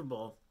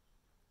uncomfortable,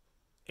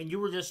 and you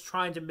were just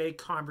trying to make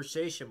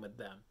conversation with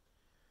them.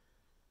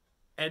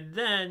 And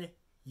then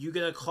you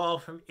get a call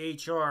from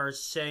HR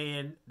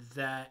saying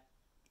that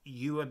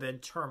you have been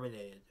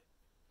terminated.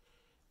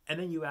 And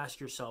then you ask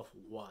yourself,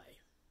 why?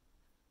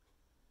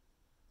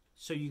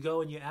 So you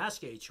go and you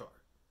ask HR.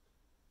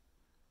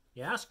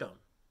 You ask them.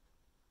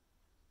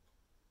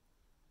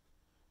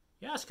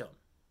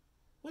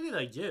 What did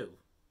I do?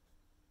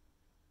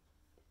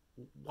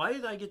 Why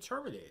did I get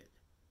terminated?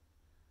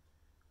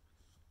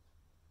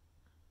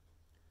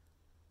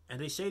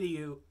 And they say to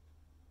you,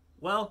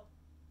 well,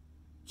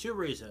 2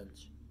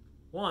 reasons.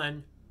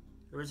 1,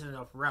 there isn't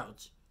enough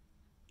routes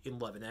in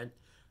Lebanon.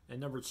 And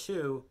number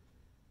 2,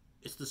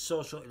 it's the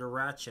social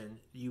interaction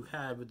you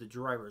had with the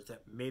drivers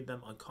that made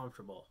them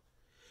uncomfortable.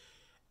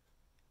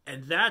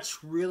 And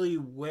that's really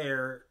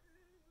where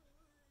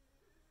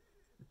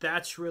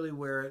that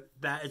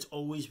has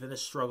always been a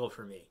struggle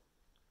for me.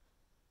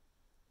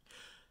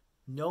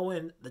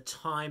 Knowing the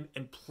time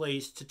and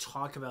place to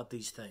talk about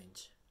these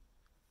things.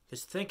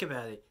 Because think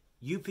about it,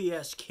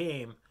 UPS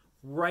came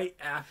right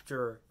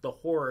after the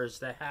horrors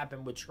that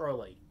happened with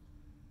Charlie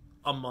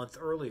a month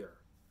earlier.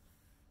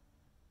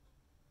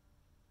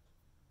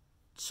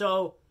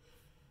 So,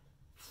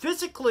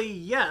 physically,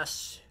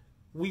 yes,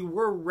 we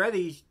were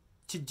ready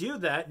to do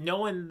that,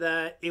 knowing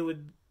that it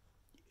would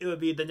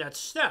be the next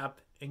step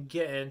in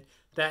getting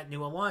that new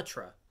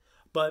Elantra.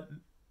 But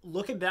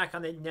looking back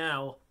on it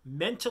now,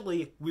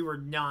 mentally, we were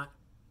not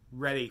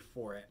ready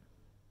for it.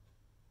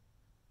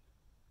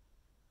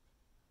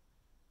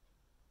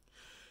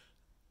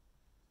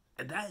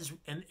 And that is,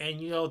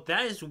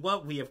 that is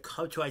what we have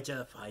come to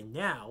identify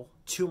now,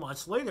 2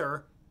 months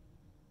later.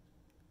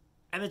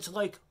 And it's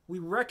like we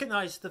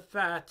recognize the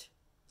fact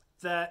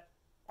that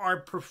our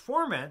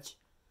performance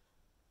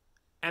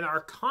and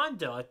our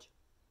conduct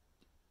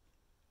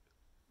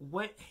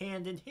went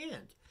hand in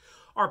hand.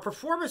 Our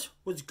performance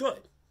was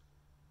good.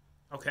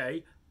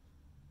 Okay?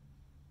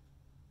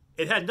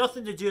 It had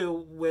nothing to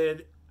do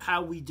with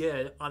how we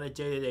did on a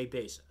day-to-day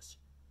basis.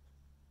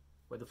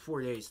 Or the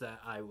 4 days that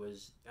I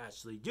was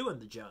actually doing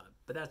the job.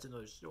 But that's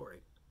another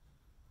story.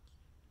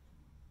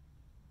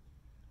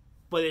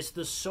 But it's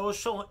the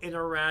social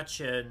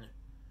interaction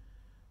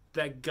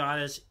that got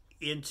us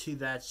into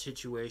that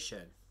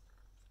situation.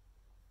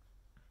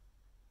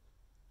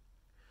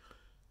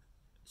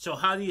 So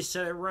how do you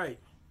set it right?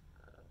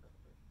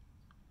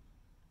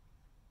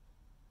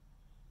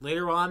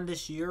 Later on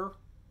this year,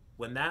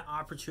 when that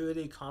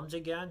opportunity comes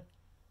again,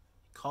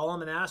 call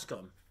them and ask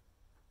them.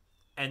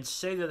 And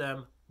say to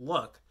them,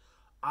 look,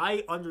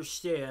 I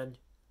understand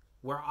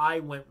where I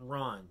went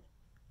wrong.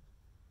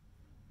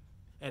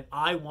 And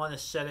I want to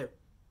set it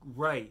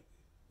right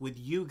with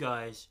you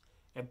guys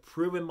and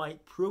proving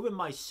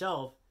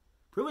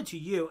to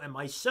you and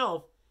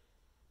myself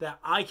that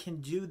I can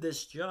do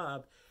this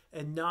job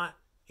and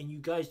you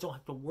guys don't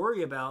have to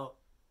worry about,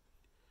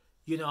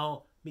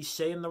 me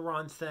saying the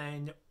wrong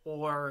thing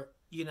or,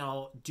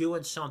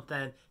 doing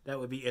something that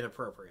would be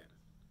inappropriate.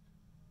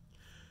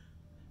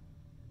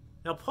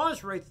 Now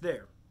pause right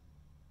there.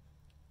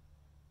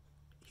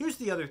 Here's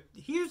a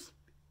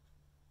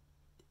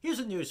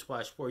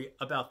newsflash for you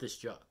about this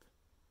job.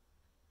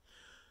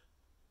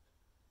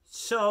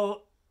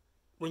 So,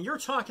 when you're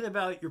talking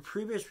about your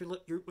previous, when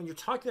you're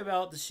talking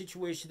about the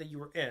situation that you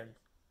were in,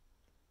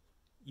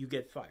 you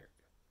get fired.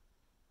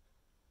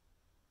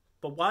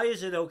 But why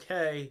is it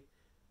okay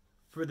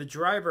for the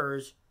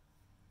drivers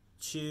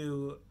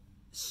to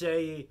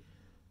say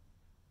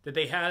that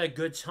they had a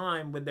good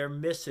time with their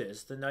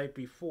missus the night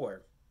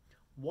before?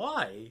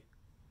 Why?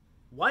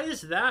 Why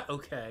is that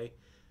okay?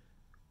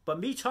 But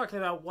me talking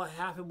about what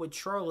happened with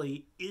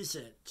Charlie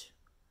isn't.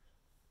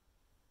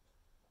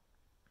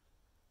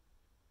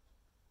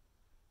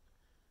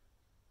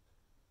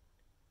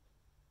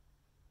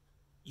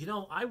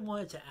 I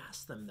wanted to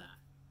ask them that.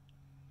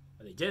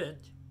 But they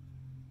didn't.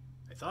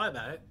 I thought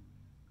about it.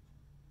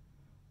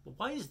 But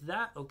why is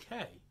that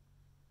okay?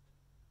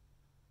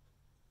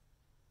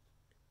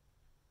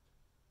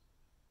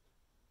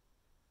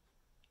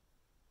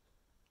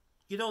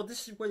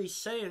 This is what he's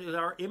saying in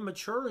our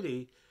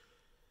immaturity.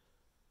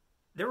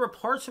 There were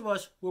parts of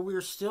us where we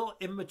were still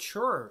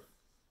immature.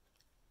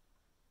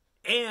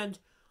 And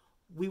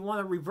we want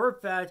to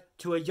revert back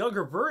to a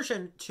younger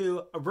version,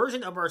 to a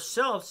version of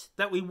ourselves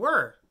that we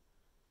were.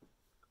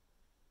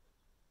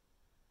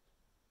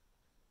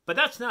 But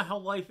that's not how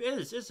life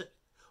is it?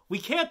 We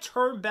can't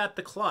turn back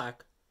the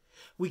clock.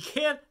 We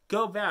can't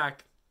go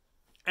back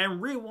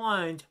and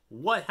rewind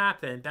what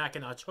happened back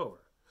in October.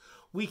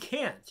 We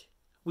can't.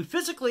 We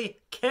physically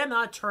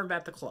cannot turn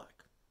back the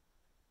clock.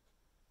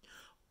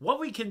 What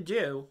we can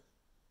do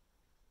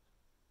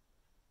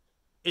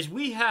is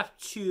we have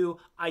to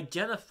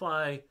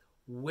identify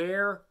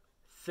where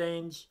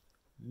things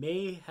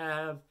may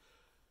have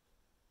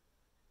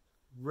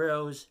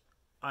rose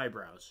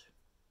eyebrows.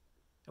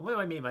 And what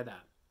do I mean by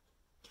that?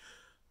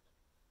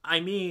 I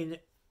mean,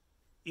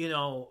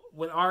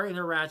 with our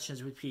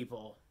interactions with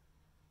people,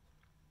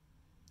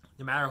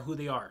 no matter who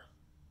they are,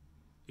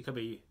 it could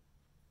be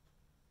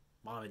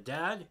mom and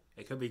dad,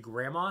 it could be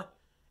grandma,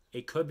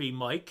 it could be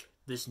Mike,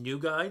 this new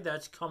guy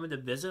that's coming to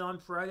visit on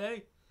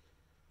Friday,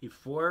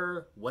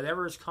 before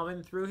whatever is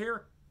coming through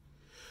here.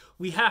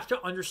 We have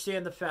to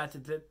understand the fact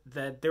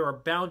that there are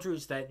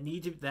boundaries that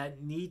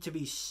need to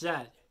be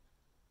set.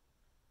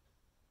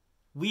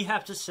 We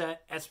have to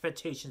set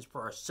expectations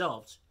for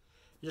ourselves,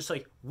 just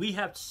like we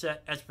have to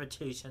set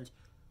expectations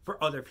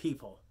for other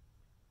people.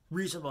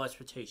 Reasonable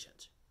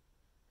expectations.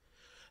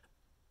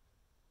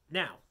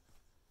 Now,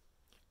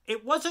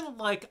 it wasn't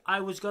like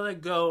I was going to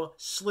go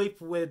sleep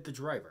with the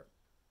driver.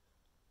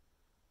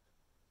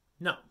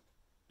 No,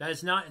 that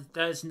is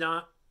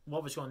not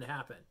what was going to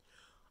happen.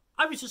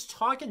 I was just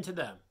talking to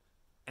them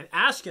and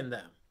asking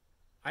them.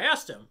 I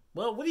asked them,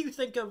 well, what do you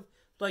think of,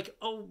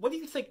 what do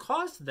you think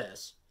caused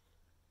this?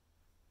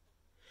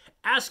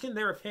 Asking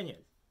their opinion.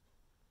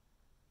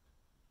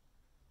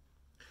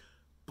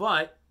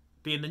 But,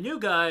 being the new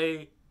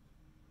guy,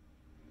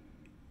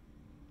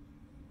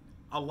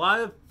 a lot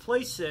of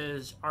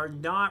places are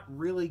not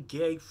really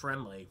gay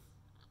friendly.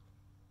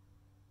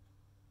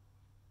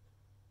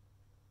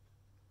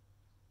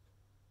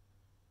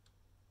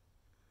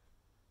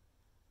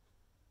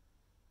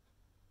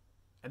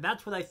 And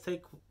that's what I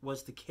think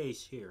was the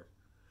case here.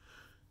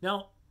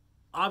 Now,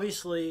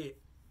 obviously,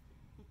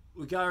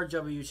 we got our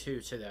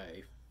W-2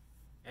 today.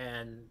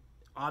 And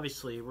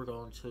obviously, we're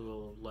going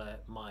to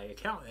let my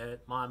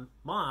accountant,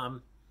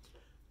 mom,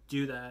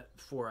 do that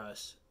for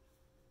us.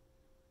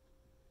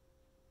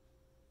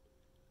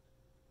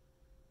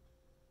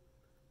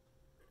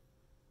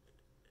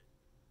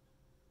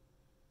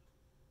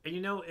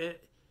 And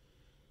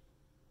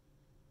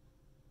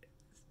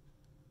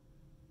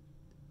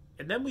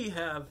and then we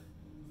have,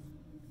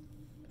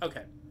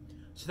 okay,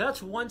 so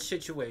that's one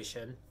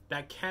situation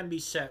that can be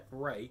set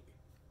right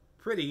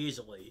pretty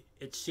easily,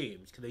 it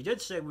seems, because they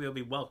did say we will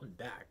be welcomed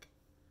back.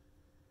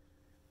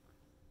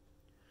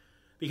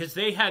 Because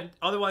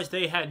otherwise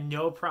they had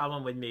no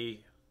problem with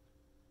me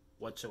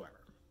whatsoever.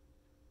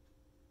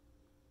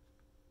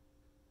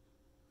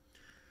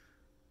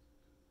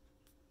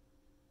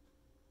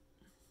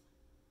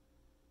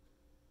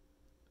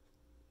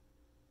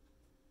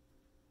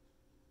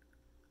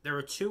 There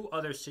are two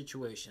other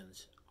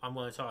situations I'm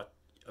going to talk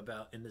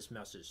about in this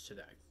message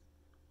today.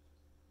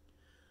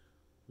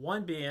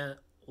 One being,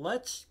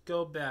 let's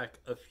go back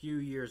a few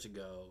years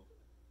ago.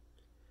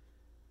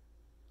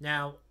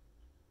 Now,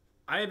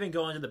 I have been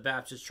going to the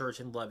Baptist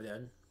church in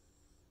Lebanon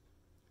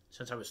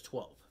since I was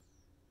 12.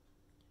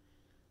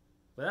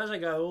 But as I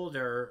got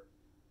older,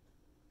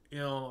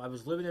 I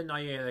was living in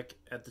Niantic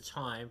at the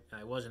time, and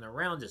I wasn't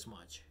around as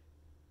much.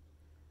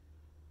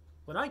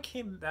 When I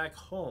came back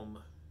home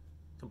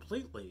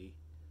completely,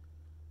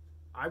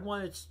 I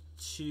wanted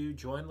to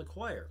join the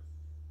choir.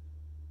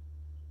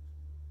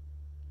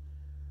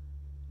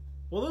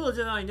 Well, little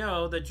did I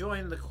know that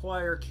joining the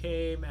choir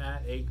came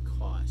at a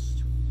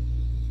cost.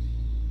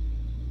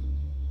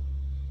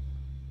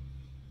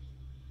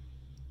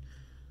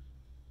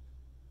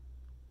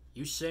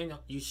 You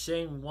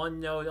sing one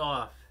note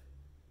off,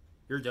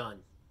 you're done.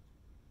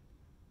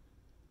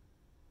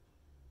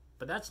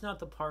 But that's not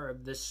the part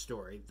of this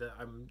story that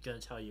I'm going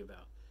to tell you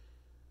about.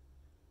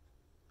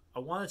 I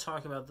want to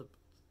talk about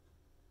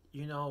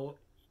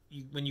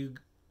when you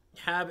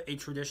have a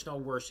traditional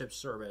worship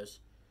service,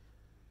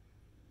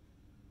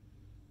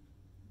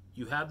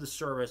 you have the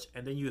service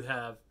and then you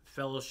have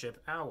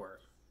fellowship hour.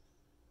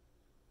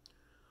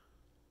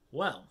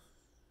 Well,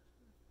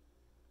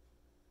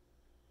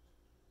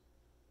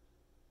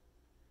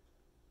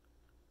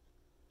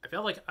 I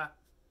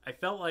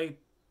felt like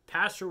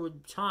Pastor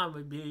Tom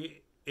would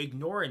be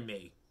ignoring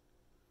me.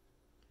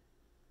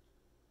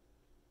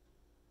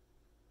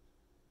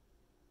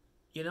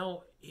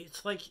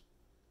 It's like,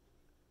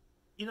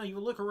 you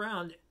would look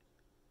around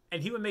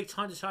and he would make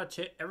time to talk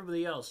to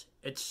everybody else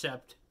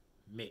except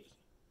me.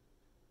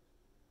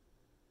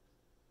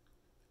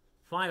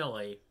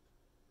 Finally,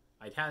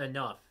 I'd had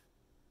enough,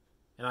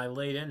 and I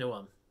laid into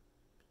him.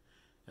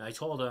 And I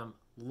told him,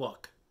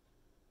 look,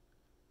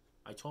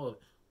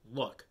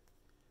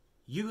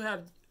 you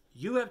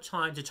have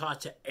time to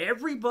talk to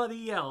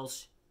everybody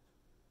else,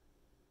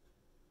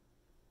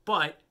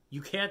 but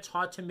you can't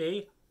talk to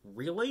me?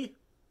 Really?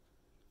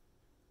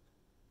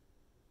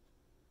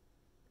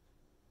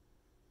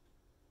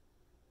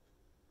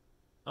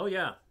 Oh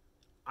yeah,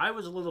 I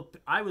was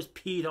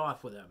peed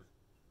off with him.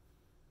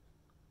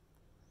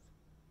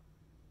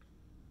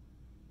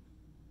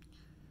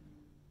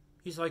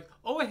 He's like,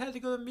 oh, I had to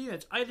go to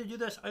meetings. I had to do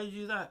this. I had to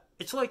do that.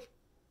 It's like,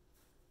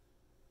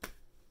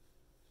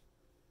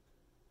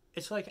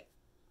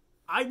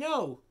 I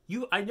know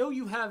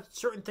you have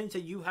certain things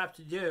that you have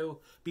to do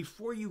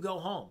before you go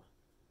home.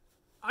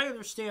 I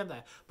understand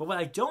that. But what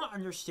I don't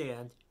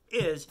understand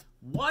is,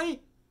 why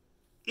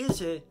is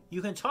it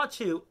you can talk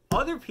to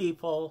other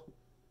people,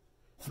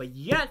 but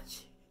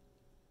yet,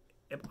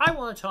 if I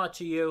want to talk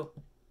to you,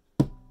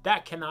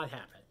 that cannot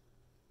happen.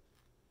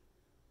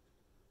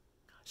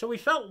 So we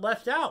felt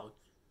left out.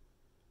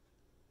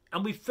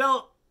 And we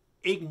felt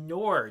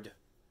ignored.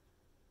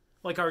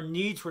 Like our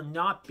needs were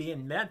not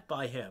being met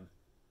by him.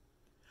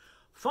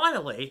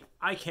 Finally,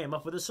 I came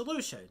up with a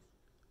solution.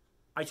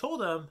 I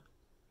told him,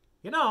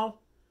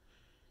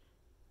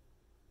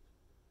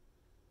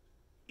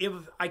 if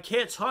I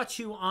can't talk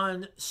to you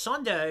on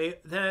Sunday,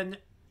 then,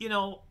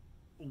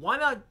 why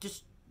not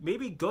just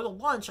maybe go to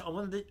lunch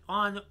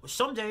on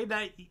Sunday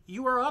that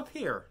you are up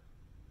here?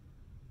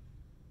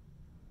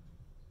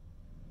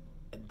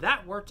 And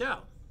that worked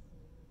out.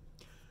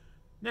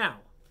 Now,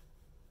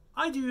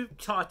 I do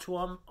talk to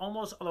him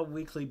almost on a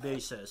weekly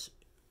basis,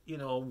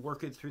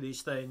 working through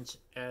these things.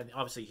 And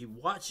obviously he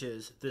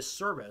watches this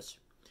service.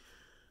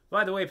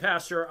 By the way,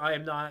 Pastor,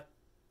 I'm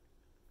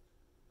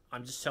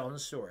just telling the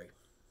story.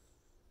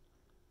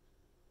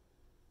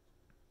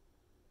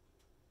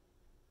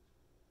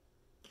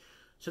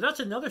 So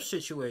that's another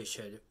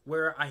situation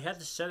where I had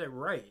to set it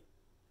right.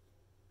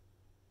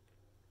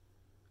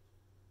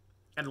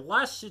 And the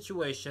last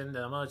situation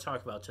that I'm going to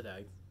talk about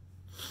today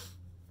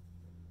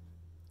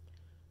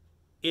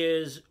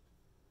is,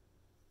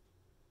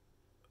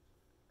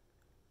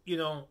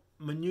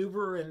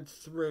 maneuvering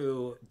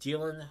through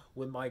dealing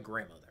with my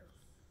grandmother.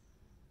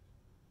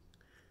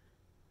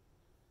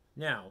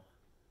 Now,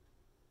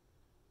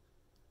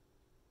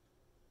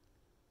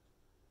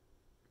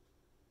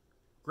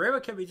 grandma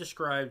can be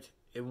described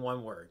in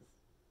one word: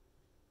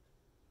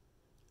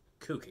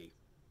 kooky.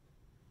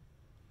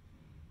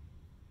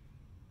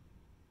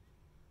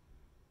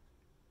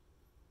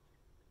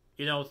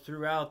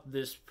 Throughout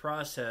this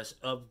process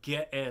of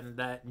getting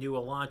that new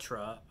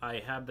Elantra, I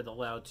have been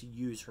allowed to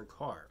use her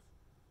car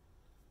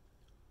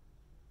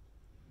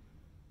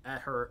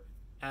at her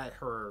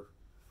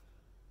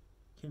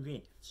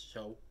convenience,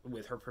 so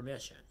with her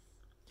permission.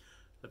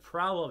 The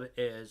problem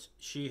is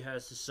she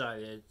has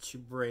decided to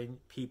bring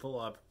people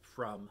up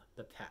from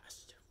the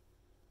past.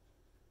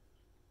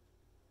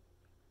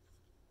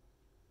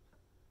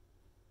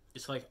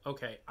 It's like,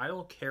 okay, I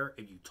don't care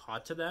if you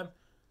talk to them,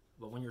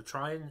 but when you're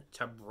trying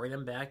to bring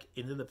them back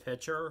into the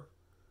picture,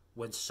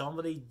 when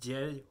somebody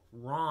did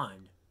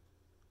wrong,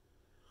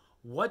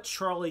 what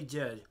Charlie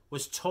did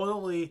was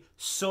totally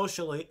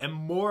socially and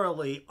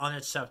morally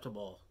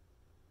unacceptable.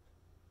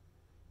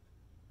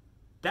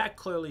 That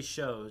clearly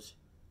shows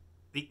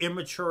the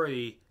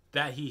immaturity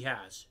that he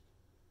has.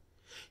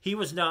 He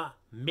was not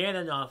man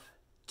enough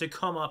to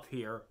come up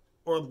here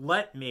or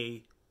let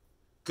me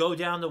go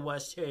down to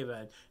West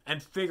Haven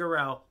and figure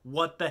out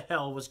what the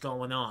hell was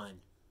going on.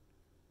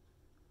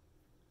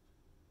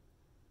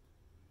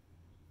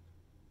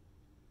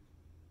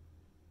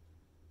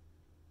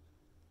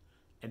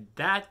 And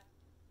that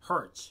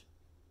hurts.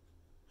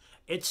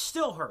 It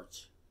still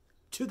hurts.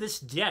 To this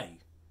day.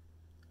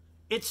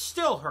 It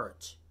still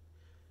hurts.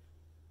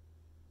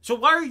 So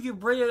why are you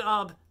bringing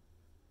up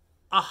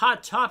a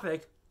hot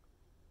topic?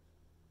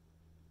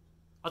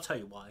 I'll tell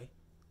you why.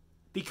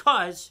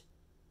 Because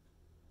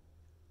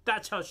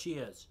that's how she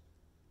is.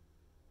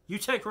 You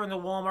take her into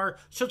Walmart,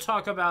 she'll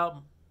talk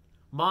about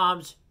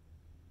mom's,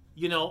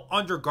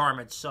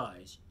 undergarment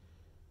size.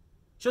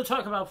 She'll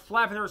talk about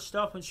flapping her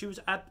stuff when she was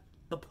at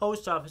the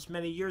post office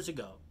many years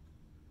ago.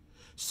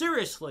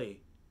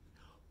 Seriously,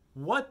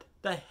 what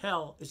the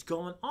hell is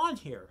going on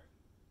here?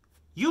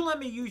 You let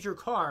me use your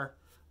car,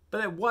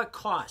 but at what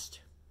cost?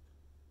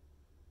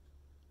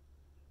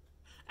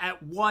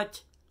 At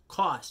what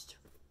cost?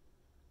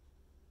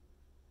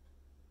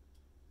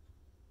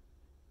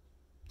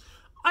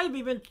 I've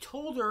even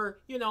told her,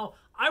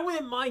 I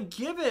wouldn't mind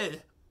giving,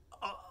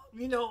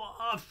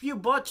 a few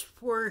bucks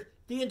for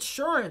the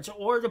insurance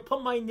or to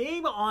put my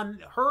name on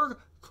her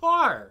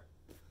car.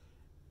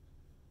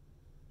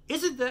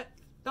 Isn't that...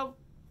 Now,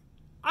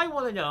 I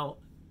want to know.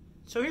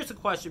 So here's a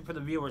question for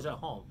the viewers at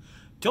home.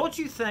 Don't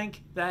you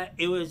think that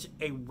it was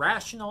a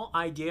rational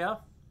idea?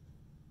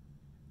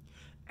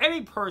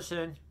 Any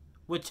person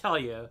would tell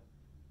you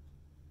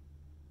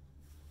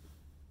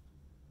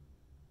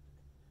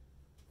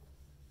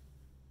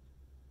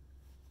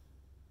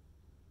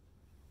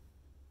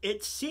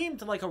it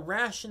seemed like a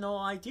rational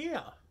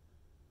idea.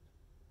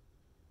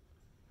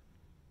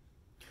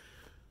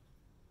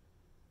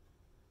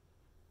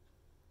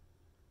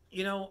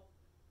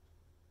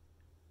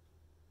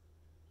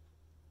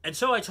 And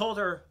so I told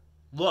her,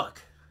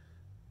 look,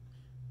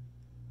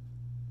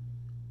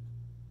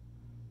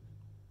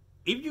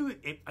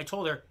 I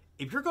told her,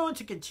 if you're going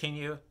to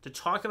continue to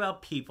talk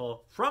about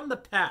people from the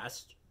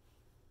past,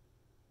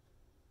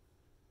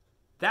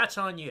 that's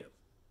on you.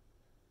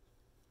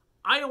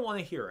 I don't want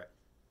to hear it.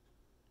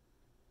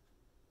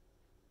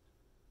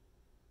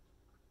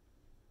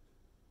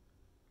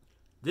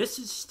 This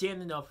is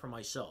standing up for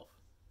myself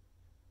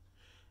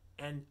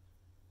and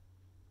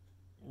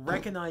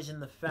recognizing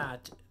the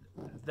fact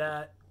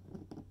that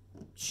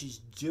she's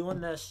doing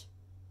this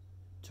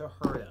to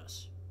hurt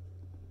us.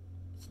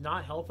 It's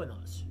not helping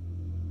us.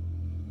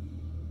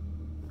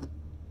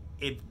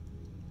 If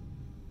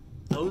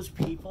those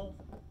people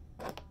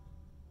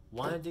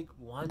wanted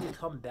to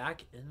come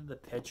back into the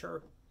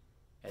picture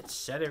and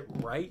set it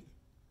right,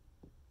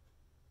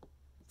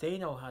 they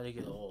know how to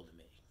get a hold of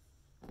me.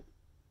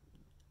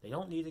 They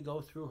don't need to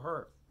go through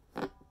her.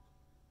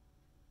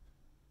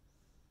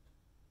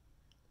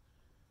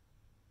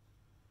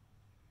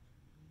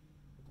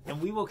 And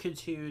we will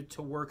continue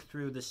to work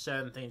through the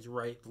setting things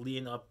right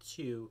leading up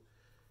to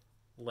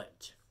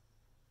Lent.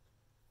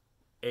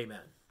 Amen.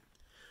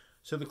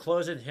 So the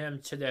closing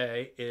hymn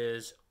today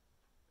is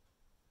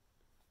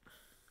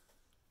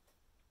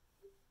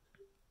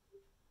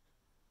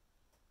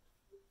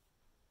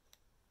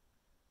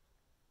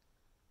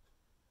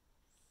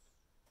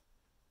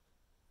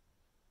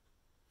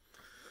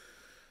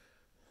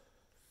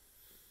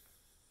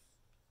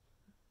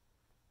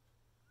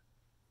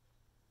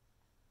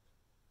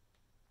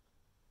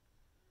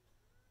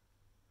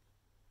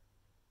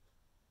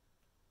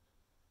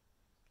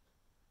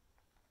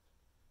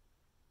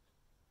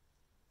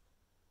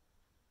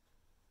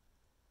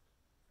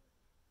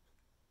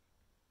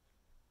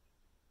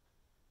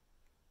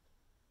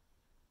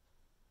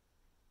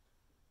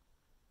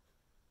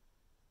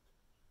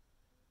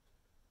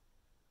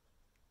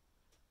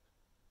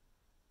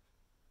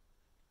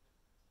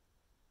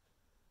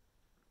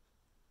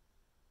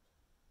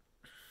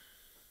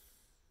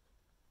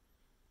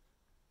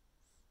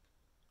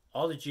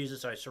All to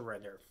Jesus I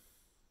Surrender.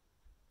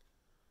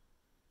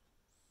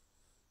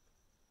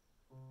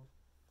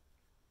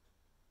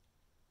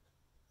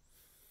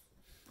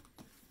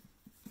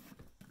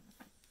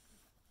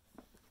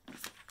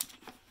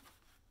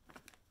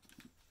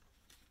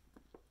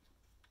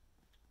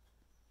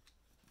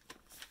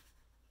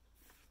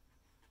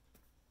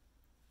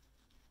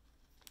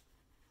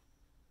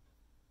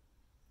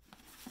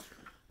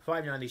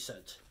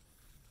 $5.90.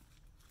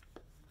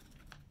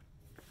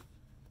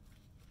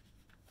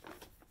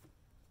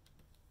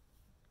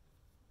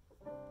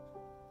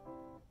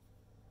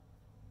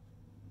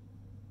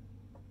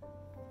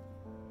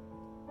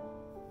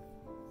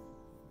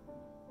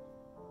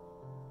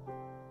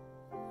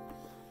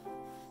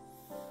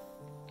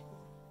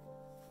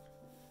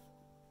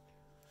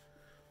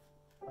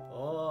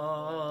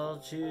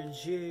 To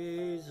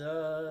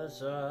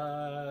Jesus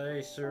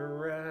I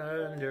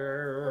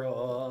surrender,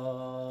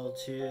 all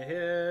to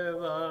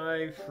Him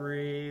I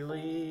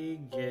freely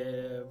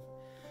give.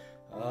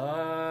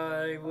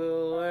 I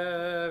will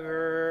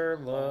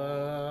ever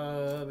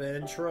love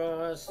and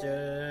trust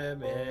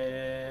Him,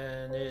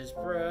 in His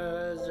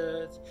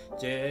presence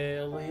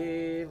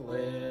daily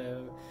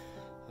live.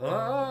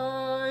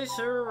 I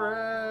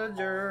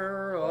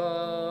surrender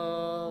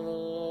all.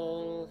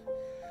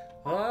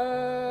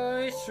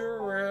 I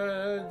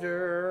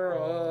surrender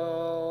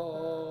all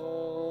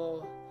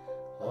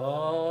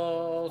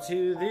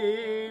to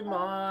Thee,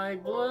 my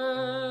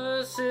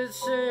blessed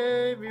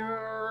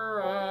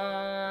Savior.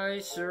 I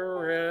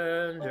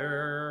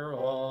surrender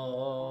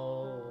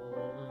all.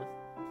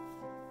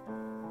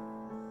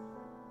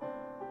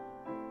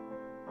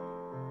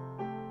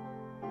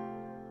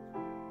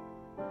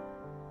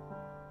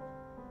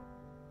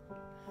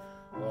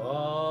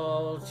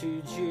 All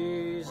to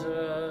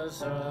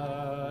Jesus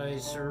I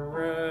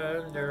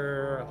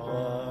surrender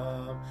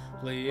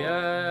humbly.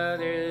 at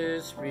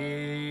his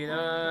feet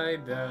I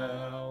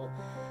bow.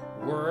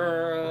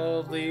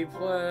 Worldly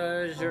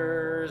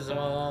pleasures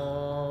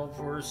all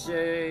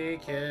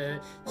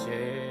forsaken,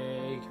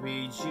 take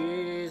me,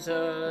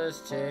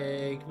 Jesus,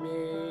 take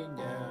me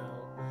now.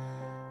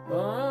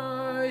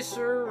 I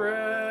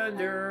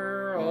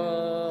surrender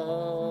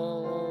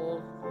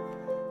all.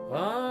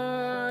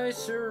 I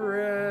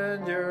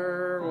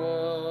surrender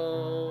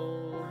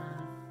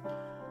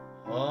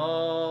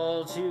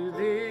all to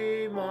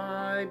thee,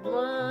 my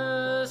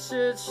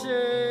blessed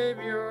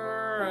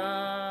Savior.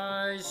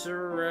 I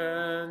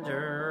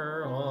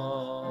surrender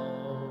all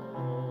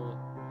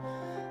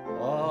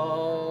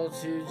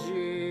to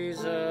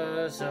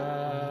Jesus.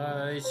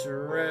 I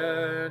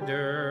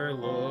surrender,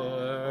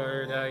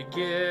 Lord. I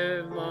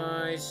give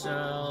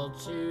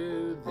myself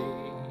to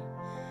thee.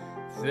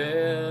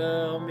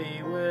 Fill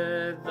me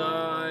with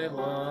thy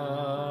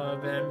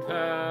love and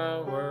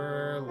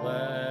power.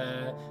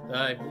 Let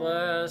thy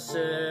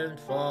blessing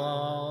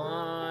fall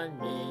on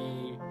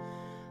me.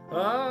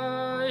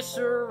 I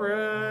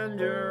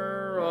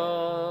surrender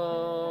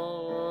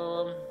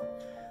all.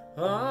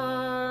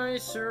 I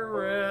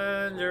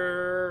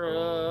surrender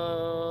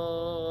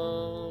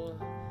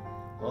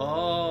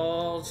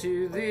all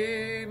to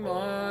thee,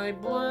 my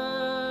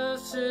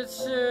blessed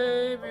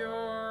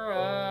Savior.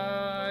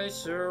 I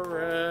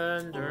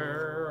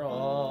surrender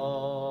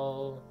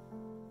all.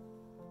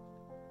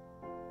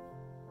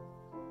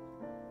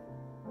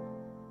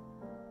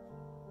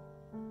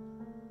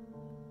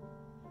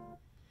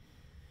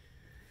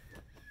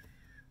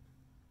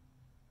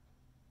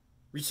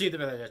 Receive the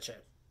benediction.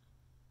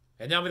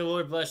 And now may the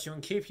Lord bless you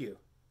and keep you.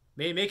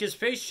 May he make his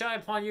face shine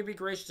upon you and be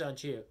gracious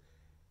unto you.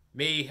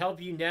 May he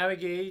help you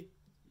navigate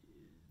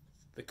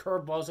the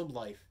curveballs of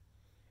life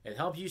and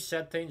help you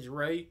set things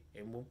right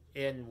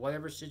in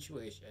whatever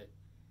situation.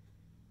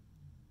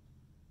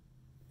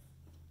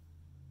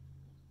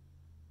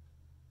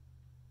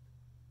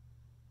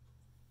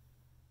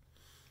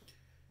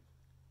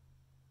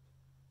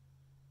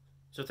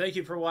 So thank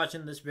you for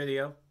watching this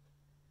video,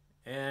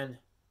 and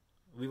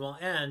we will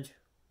end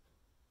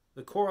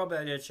the choral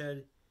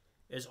benediction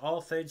is all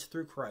things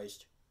through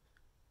Christ.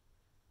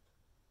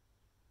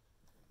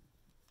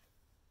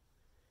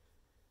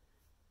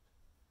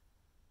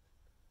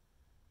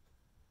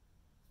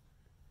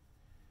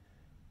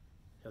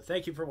 So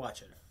thank you for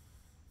watching.